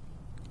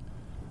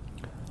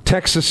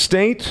 Texas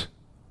State,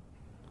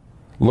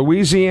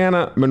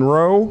 Louisiana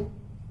Monroe.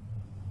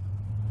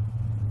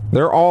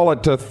 They're all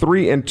at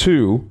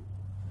 3-2.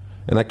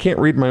 And I can't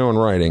read my own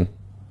writing,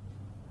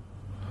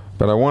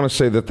 but I want to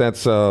say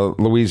that's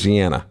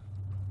Louisiana.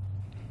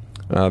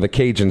 The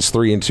Cajuns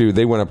 3-2.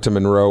 They went up to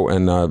Monroe,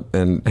 and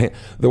the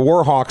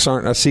Warhawks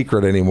aren't a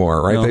secret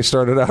anymore, right? No. They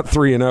started out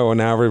 3-0, and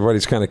now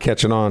everybody's kind of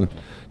catching on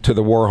to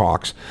the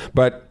Warhawks.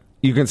 But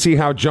you can see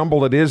how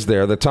jumbled it is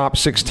there. The top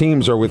 6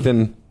 teams are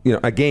within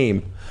a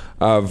game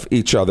of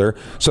each other.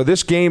 So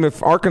this game,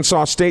 if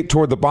Arkansas State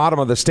toward the bottom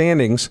of the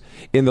standings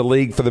in the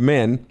league for the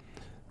men,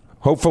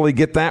 hopefully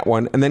get that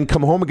one, and then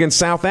come home against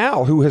South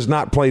Al, who has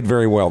not played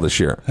very well this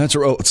year. That's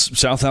right.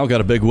 South Al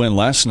got a big win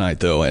last night,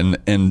 though, and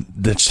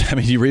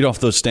you read off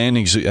those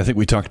standings. I think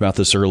we talked about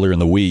this earlier in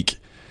the week.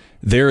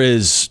 There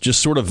is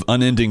just sort of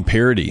unending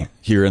parity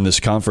here in this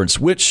conference,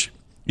 which,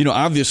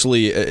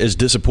 obviously, as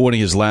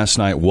disappointing as last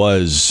night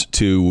was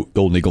to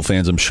Golden Eagle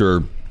fans, I'm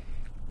sure,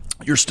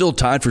 you're still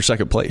tied for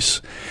second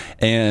place.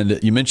 And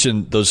you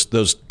mentioned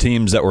those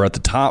teams that were at the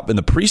top in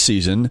the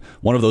preseason,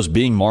 one of those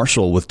being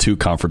Marshall with 2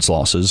 conference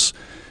losses,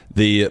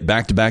 the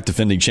back-to-back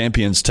defending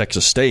champions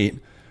Texas State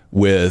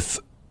with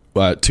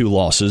 2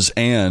 losses,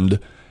 and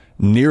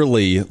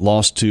nearly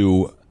lost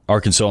to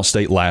Arkansas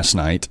State last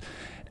night.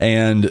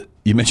 And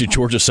you mentioned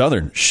Georgia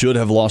Southern should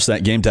have lost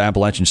that game to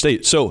Appalachian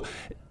State. So,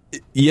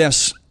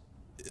 yes,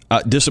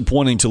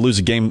 disappointing to lose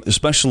a game,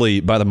 especially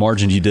by the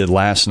margin you did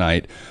last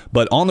night.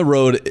 But on the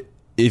road,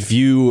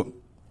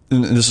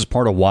 and this is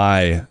part of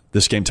why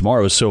this game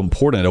tomorrow is so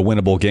important, a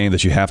winnable game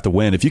that you have to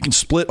win. If you can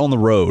split on the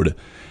road,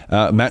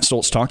 Matt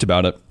Stoltz talked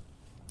about it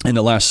in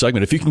the last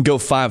segment. If you can go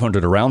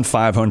 500, around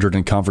 500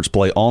 in conference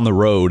play on the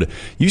road,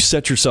 you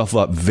set yourself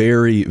up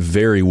very,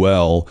 very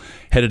well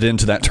headed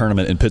into that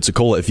tournament in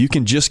Pensacola. If you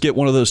can just get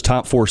one of those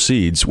top 4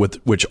 seeds,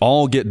 which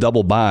all get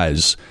double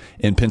byes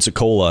in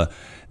Pensacola,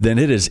 then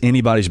it is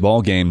anybody's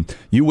ball game.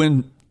 You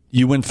win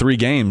 3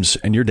 games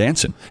and you're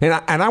dancing. And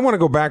I want to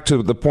go back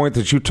to the point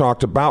that you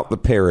talked about the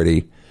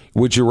parity.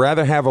 Would you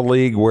rather have a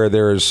league where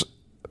there's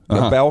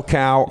a bell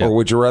cow, or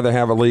would you rather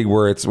have a league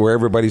where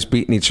everybody's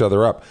beating each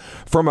other up?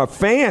 From a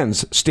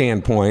fan's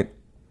standpoint,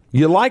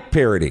 you like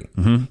parity.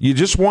 Mm-hmm. You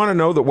just want to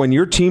know that when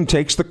your team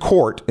takes the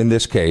court, in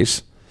this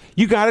case,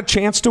 you got a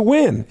chance to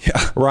win,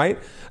 right?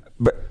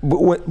 But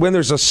when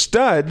there's a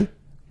stud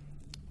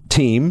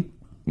team,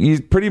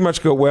 you pretty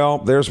much go, well,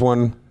 there's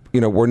one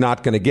we're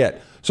not going to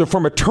get. So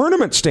from a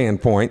tournament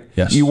standpoint,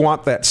 you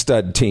want that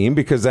stud team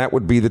because that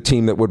would be the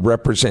team that would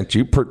represent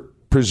you,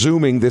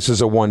 presuming this is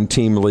a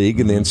one-team league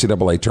in the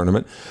NCAA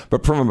tournament.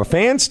 But from a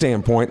fan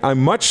standpoint, I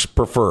much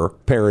prefer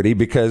parity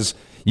because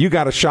you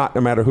got a shot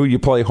no matter who you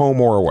play, home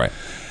or away.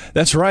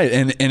 That's right.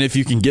 And if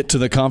you can get to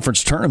the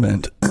conference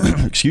tournament,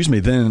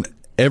 then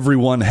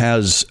everyone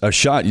has a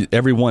shot.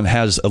 Everyone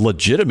has a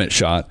legitimate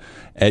shot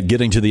at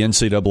getting to the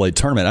NCAA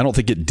tournament. I don't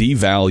think it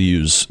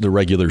devalues the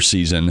regular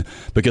season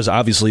because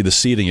obviously the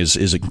seeding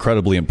is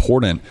incredibly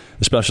important,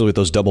 especially with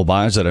those double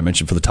byes that I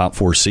mentioned for the top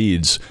 4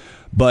 seeds.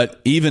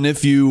 But even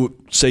if you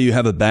say you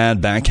have a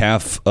bad back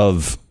half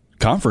of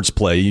conference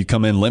play, you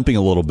come in limping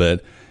a little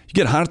bit, you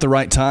get hot at the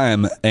right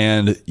time,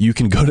 and you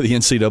can go to the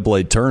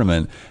NCAA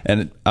tournament.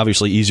 And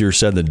obviously easier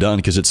said than done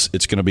because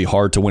it's going to be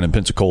hard to win in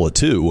Pensacola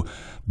too.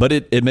 But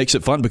it makes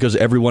it fun because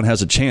everyone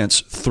has a chance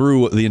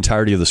through the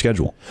entirety of the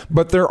schedule.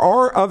 But there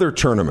are other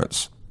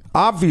tournaments.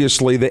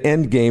 Obviously, the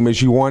end game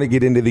is you want to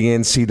get into the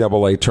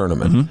NCAA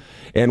tournament. Mm-hmm.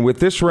 And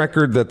with this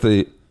record that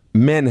the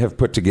men have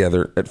put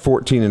together at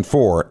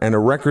 14-4 and a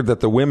record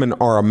that the women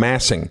are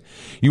amassing,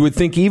 you would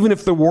think even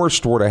if the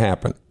worst were to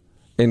happen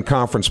in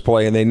conference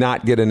play and they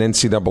not get an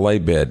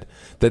NCAA bid,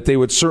 that they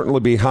would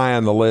certainly be high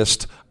on the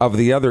list of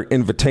the other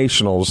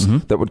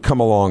invitationals that would come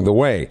along the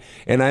way.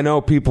 And I know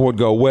people would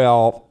go,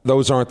 well,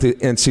 those aren't the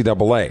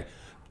NCAA.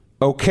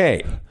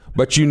 Okay,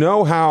 but you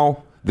know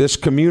how this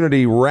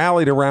community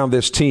rallied around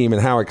this team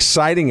and how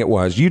exciting it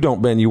was. You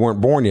don't, Ben, you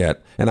weren't born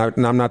yet. And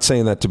I'm not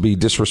saying that to be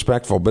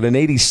disrespectful, but in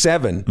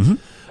 87,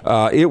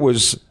 it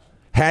was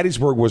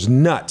Hattiesburg was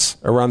nuts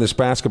around this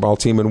basketball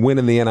team and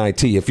winning the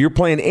NIT. If you're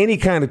playing any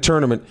kind of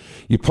tournament,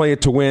 you play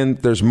it to win.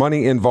 There's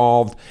money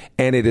involved,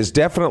 and it is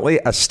definitely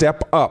a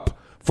step up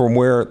from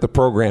where the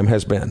program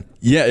has been.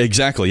 Yeah,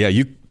 exactly. Yeah,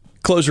 you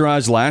close your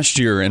eyes last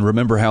year and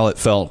remember how it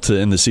felt to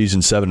end the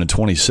season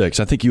 7-26.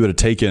 I think you would have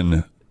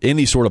taken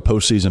any sort of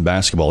postseason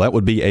basketball. That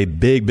would be a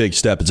big, big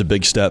step. It's a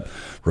big step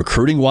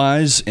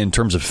recruiting-wise in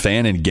terms of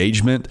fan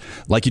engagement.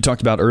 Like you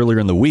talked about earlier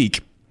in the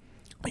week,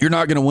 you're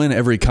not going to win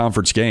every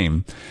conference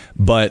game,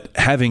 but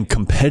having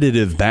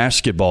competitive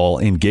basketball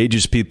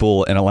engages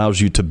people and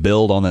allows you to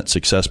build on that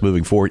success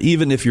moving forward.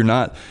 Even if you're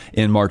not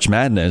in March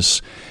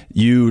Madness,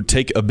 you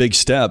take a big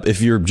step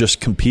if you're just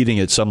competing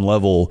at some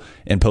level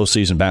in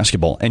postseason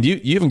basketball. And you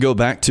even go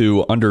back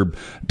to under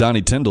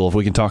Donnie Tyndall, if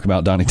we can talk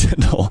about Donnie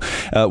Tyndall,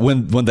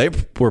 when they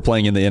were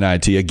playing in the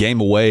NIT, a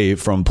game away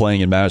from playing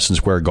in Madison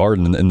Square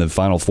Garden in the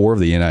Final Four of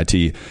the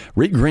NIT,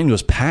 Reed Green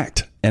was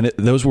packed. And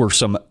those were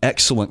some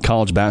excellent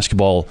college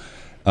basketball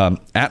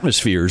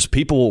atmospheres.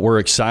 People were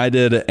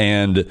excited,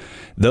 and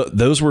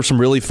those were some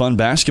really fun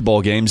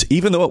basketball games.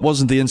 Even though it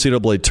wasn't the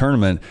NCAA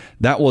tournament,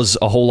 that was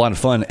a whole lot of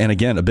fun. And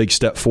again, a big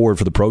step forward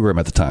for the program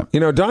at the time.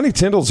 You know, Donnie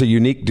Tyndall's a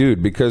unique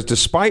dude because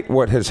despite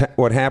what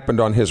happened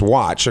on his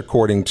watch,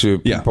 according to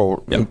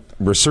people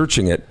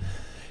researching it,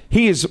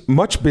 he is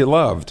much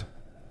beloved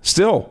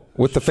still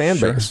with the fan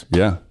base.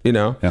 Yeah. You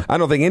know, I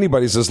don't think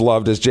anybody's as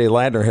loved as Jay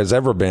Ladner has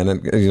ever been,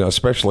 and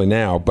especially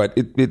now. But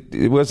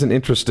it was an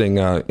interesting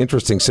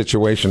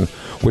situation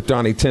with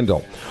Donnie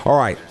Tyndall. All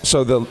right,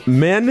 so the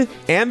men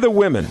and the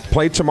women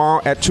play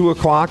tomorrow at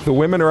 2:00. The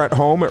women are at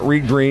home at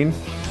Reed Green.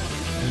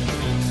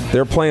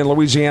 They're playing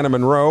Louisiana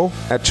Monroe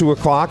at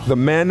 2:00. The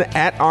men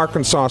at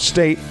Arkansas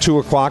State,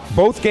 2:00.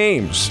 Both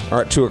games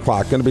are at 2:00.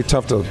 Going to be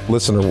tough to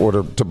listen or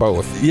order to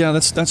both. Yeah,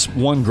 that's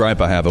one gripe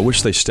I have. I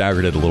wish they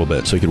staggered it a little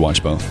bit so you could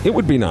watch both. It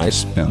would be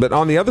nice. Yeah. But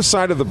on the other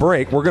side of the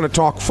break, we're going to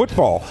talk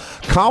football.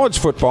 College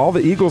football,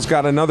 the Eagles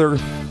got another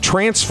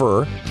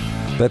transfer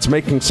that's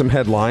making some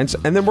headlines.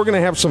 And then we're going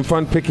to have some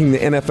fun picking the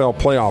NFL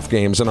playoff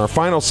games in our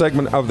final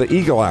segment of the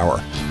Eagle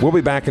Hour. We'll be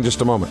back in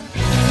just a moment.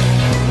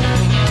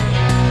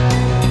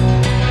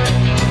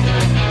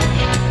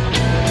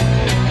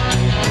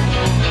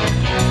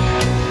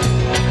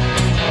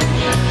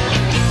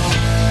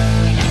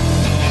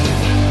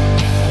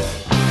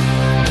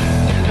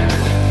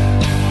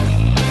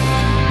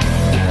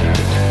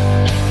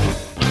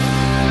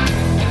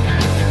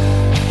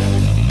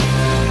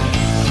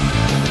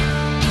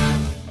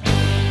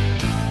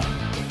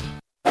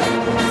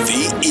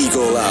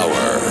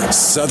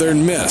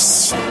 Southern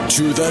Miss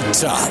to the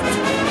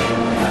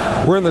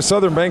top. We're in the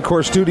Southern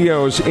Bancorp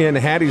Studios in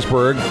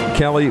Hattiesburg.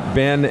 Kelly,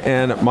 Ben,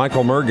 and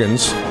Michael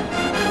Mergens.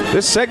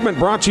 This segment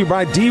brought to you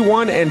by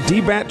D1 and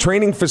DBAT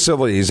training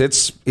facilities.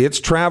 It's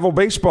travel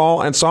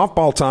baseball and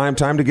softball time.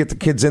 Time to get the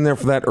kids in there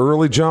for that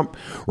early jump,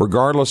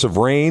 regardless of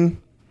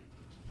rain,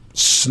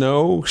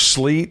 snow,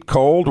 sleet,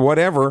 cold,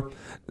 whatever.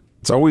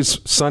 It's always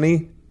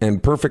sunny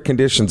and perfect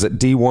conditions at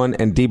D1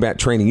 and DBAT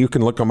training. You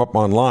can look them up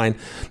online.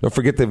 Don't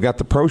forget they've got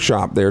the pro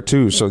shop there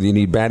too. So you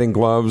need batting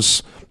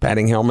gloves,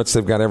 batting helmets.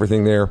 They've got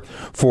everything there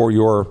for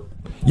your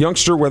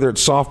youngster, whether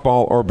it's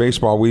softball or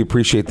baseball. We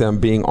appreciate them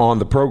being on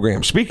the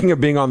program. Speaking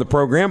of being on the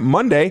program,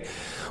 Monday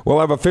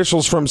we'll have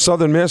officials from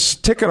Southern Miss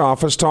ticket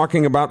office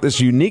talking about this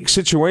unique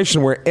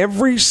situation where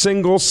every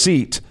single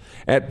seat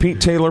at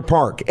Pete Taylor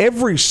Park,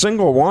 every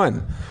single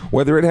one,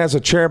 whether it has a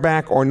chair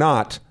back or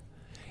not,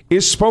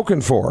 is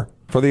spoken for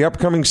the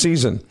upcoming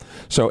season.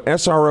 So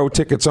SRO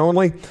tickets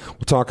only.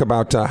 We'll talk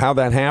about how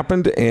that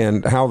happened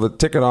and how the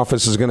ticket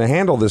office is going to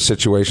handle this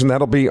situation.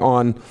 That'll be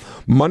on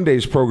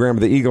Monday's program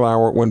of the Eagle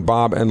Hour when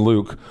Bob and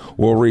Luke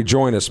will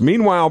rejoin us.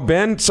 Meanwhile,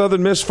 Ben,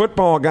 Southern Miss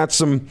football got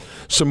some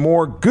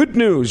more good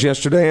news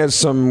yesterday as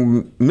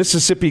some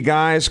Mississippi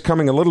guys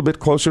coming a little bit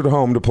closer to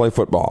home to play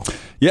football.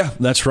 Yeah,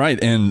 that's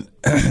right. And,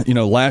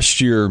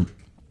 last year,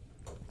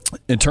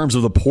 in terms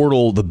of the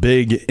portal, the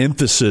big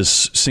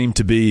emphasis seemed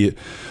to be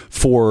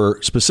for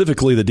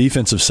specifically the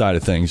defensive side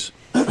of things.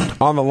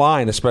 On the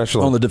line,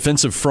 especially. On the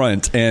defensive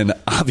front. And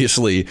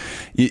obviously,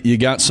 you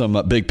got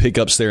some big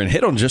pickups there and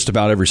hit on just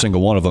about every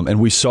single one of them. And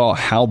we saw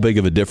how big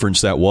of a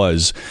difference that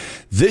was.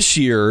 This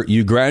year,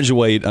 you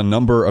graduate a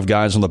number of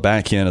guys on the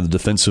back end of the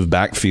defensive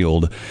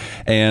backfield.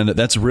 And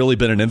that's really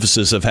been an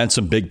emphasis. I've had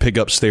some big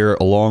pickups there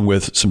along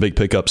with some big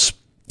pickups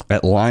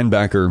at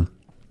linebacker,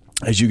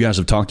 as you guys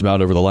have talked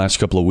about over the last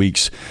couple of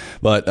weeks.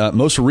 But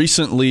most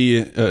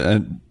recently,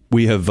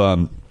 we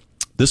have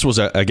this was,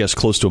 I guess,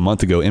 close to a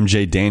month ago,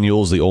 MJ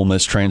Daniels, the Ole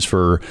Miss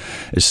transfer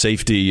as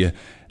safety,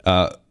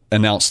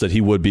 announced that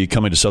he would be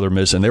coming to Southern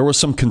Miss. And there was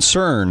some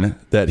concern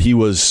that he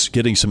was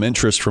getting some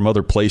interest from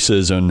other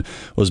places and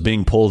was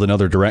being pulled in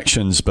other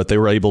directions. But they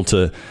were able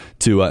to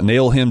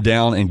nail him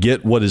down and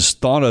get what is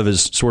thought of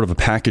as sort of a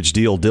package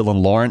deal.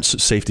 Dylan Lawrence,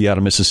 safety out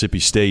of Mississippi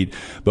State.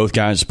 Both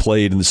guys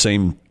played in the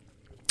same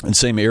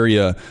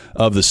area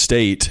of the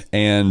state,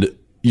 and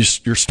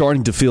you're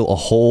starting to feel a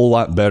whole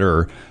lot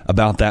better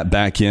about that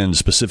back end,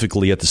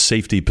 specifically at the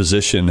safety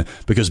position,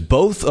 because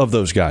both of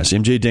those guys,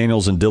 MJ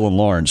Daniels and Dylan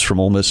Lawrence from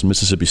Ole Miss and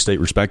Mississippi State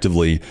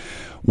respectively,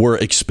 were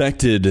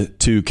expected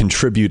to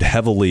contribute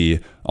heavily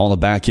on the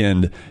back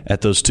end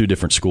at those two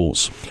different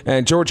schools.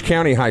 And George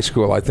County High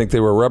School, I think they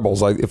were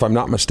Rebels, if I'm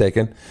not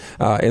mistaken,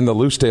 in the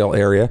Lucedale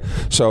area.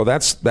 So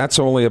that's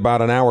only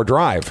about an hour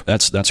drive.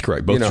 That's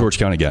correct. Both George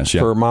County guys,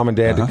 yeah. For mom and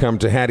dad to come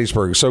to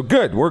Hattiesburg. So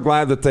good. We're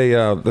glad that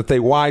they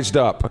wised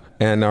up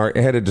and are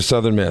headed to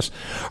Southern Miss.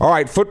 All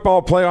right,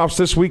 football playoffs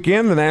this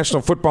weekend. The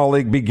National Football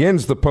League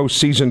begins the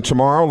postseason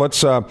tomorrow.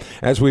 Let's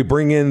as we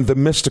bring in the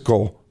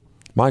mystical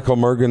Michael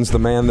Mergens, the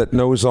man that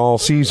knows all,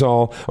 sees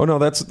all. Oh, no,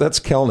 that's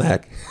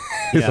Kelnack.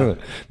 Yeah.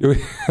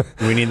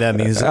 We need that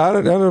music. I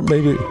don't know,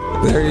 maybe.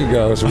 There you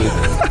go.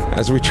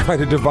 As we try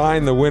to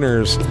divine the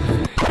winners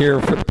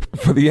here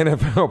for the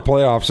NFL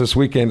playoffs this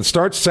weekend. It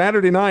starts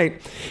Saturday night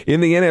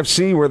in the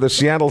NFC where the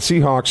Seattle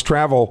Seahawks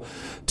travel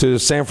to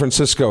San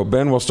Francisco.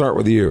 Ben, we'll start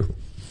with you.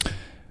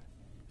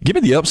 Give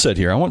me the upset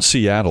here. I want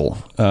Seattle.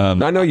 I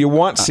know you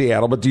want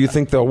Seattle, but do you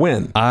think they'll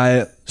win?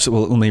 Let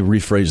me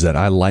rephrase that.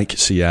 I like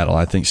Seattle.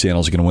 I think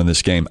Seattle's going to win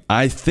this game.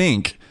 I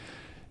think,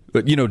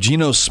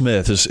 Geno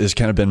Smith has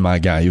kind of been my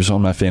guy. He was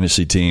on my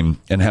fantasy team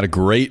and had a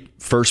great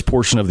first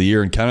portion of the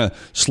year and kind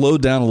of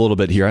slowed down a little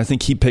bit here. I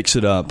think he picks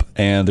it up,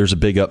 and there's a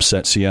big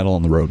upset, Seattle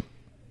on the road.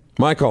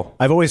 Michael.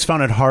 I've always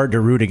found it hard to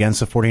root against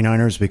the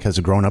 49ers because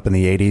of growing up in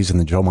the 80s and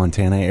the Joe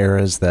Montana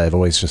eras, that I've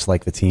always just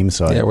liked the team.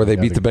 So where they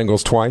beat the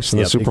Bengals twice in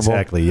the Super Bowl.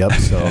 Exactly, yep.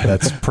 So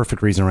that's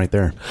perfect reason right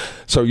there.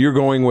 So you're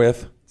going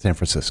with? San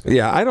Francisco.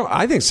 Yeah,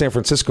 I think San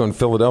Francisco and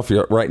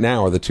Philadelphia right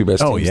now are the two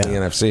best teams in the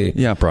NFC.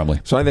 Yeah,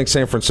 probably. So I think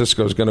San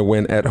Francisco is going to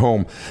win at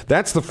home.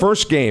 That's the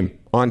first game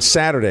on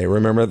Saturday.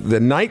 Remember, the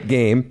night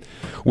game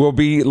will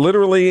be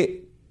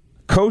literally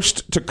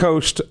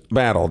coast-to-coast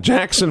battle.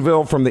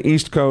 Jacksonville from the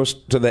East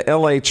Coast to the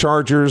L.A.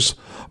 Chargers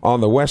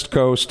on the West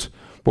Coast.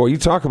 Boy, you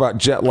talk about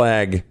jet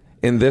lag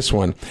in this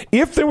one.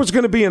 If there was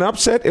going to be an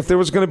upset, if there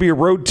was going to be a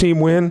road team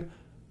win,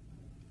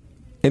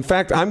 in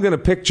fact, I'm going to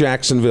pick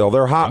Jacksonville.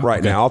 They're hot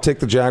right now. I'll take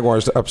the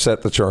Jaguars to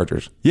upset the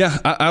Chargers. Yeah,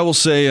 I will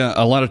say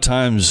a lot of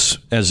times,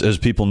 as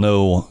people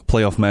know,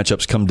 playoff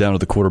matchups come down to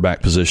the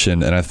quarterback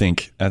position, and I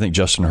think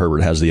Justin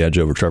Herbert has the edge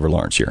over Trevor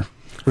Lawrence here.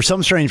 For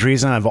some strange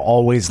reason, I've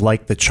always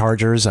liked the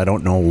Chargers. I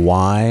don't know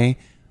why,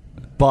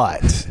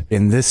 But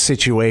in this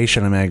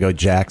situation, I'm going to go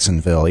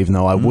Jacksonville, even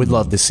though I would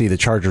love to see the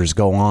Chargers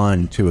go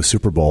on to a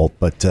Super Bowl.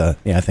 But, I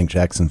think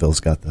Jacksonville's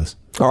got this.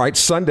 All right,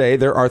 Sunday,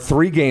 there are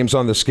 3 games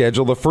on the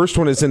schedule. The first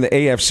one is in the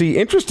AFC.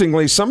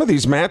 Interestingly, some of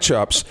these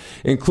matchups,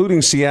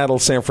 including Seattle,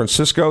 San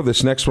Francisco.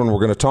 This next one, we're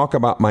going to talk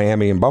about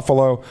Miami and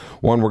Buffalo.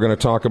 One we're going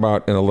to talk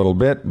about in a little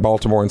bit,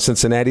 Baltimore and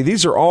Cincinnati.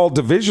 These are all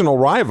divisional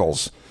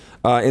rivals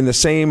in the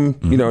same,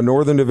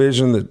 Northern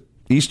Division, the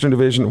Eastern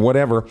Division,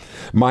 whatever.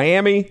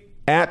 Miami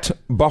at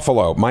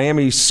Buffalo.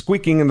 Miami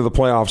squeaking into the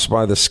playoffs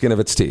by the skin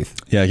of its teeth.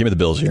 Yeah, give me the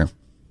Bills here.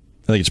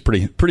 I think it's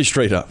pretty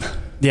straight up.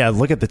 Yeah,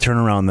 look at the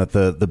turnaround that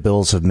the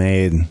Bills have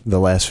made the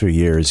last few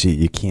years.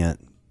 You can't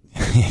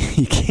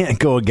you can't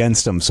go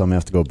against them, so I'm going to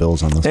have to go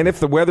Bills on this. And if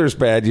the weather's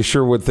bad, you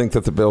sure would think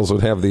that the Bills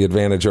would have the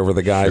advantage over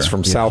the guys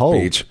from South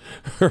Beach.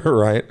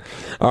 Right?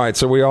 All right,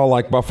 so we all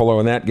like Buffalo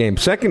in that game.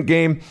 Second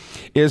game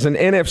is an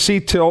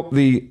NFC tilt.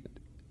 The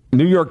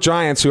New York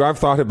Giants, who I've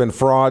thought have been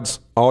frauds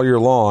all year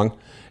long,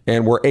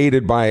 and were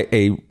aided by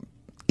a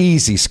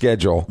easy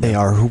schedule. They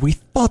are who we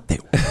thought they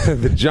were.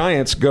 The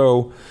Giants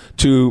go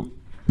to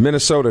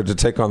Minnesota to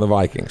take on the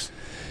Vikings.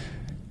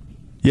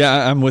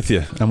 Yeah, I'm with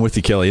you,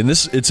 Kelly. And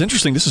it's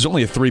interesting. This is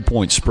only a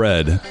 3-point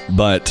spread,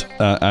 but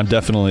I'm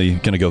definitely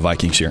going to go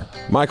Vikings here.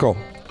 Michael.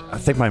 I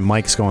think my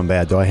mic's going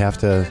bad. Do I have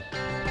to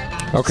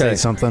say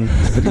something?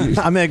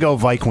 I'm going to go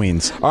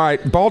Vikings. All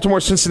right, Baltimore,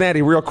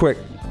 Cincinnati, real quick.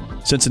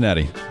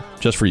 Cincinnati,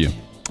 just for you.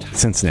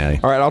 Cincinnati.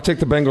 All right, I'll take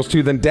the Bengals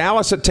too. Then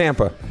Dallas at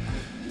Tampa.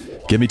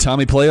 Give me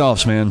Tommy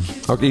playoffs, man.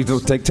 Okay, you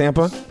take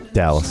Tampa?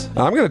 Dallas.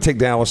 I'm going to take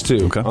Dallas,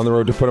 too, on the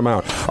road to put them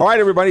out. All right,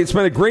 everybody, it's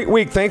been a great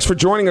week. Thanks for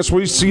joining us.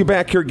 We'll see you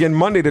back here again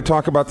Monday to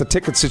talk about the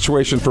ticket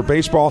situation for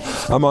baseball,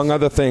 among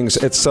other things,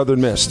 at Southern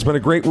Miss. It's been a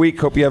great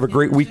week. Hope you have a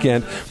great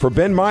weekend. For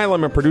Ben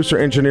Milam and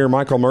producer-engineer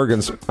Michael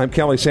Mergens, I'm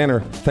Kelly Sander.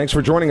 Thanks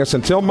for joining us.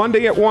 Until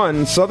Monday at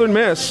 1, Southern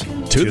Miss.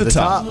 To the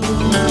top.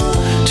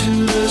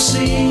 To the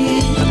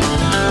sea,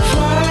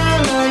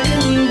 fly like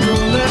an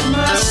eagle, let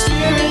my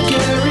spirit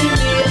carry me.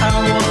 I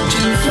want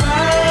to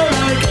fly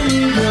like an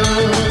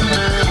eagle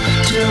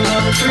till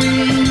I'm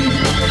free.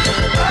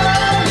 I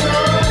go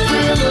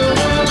through the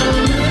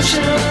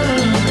revolution.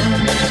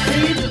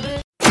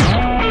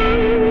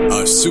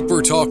 A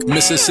SuperTalk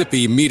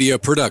Mississippi media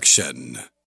production.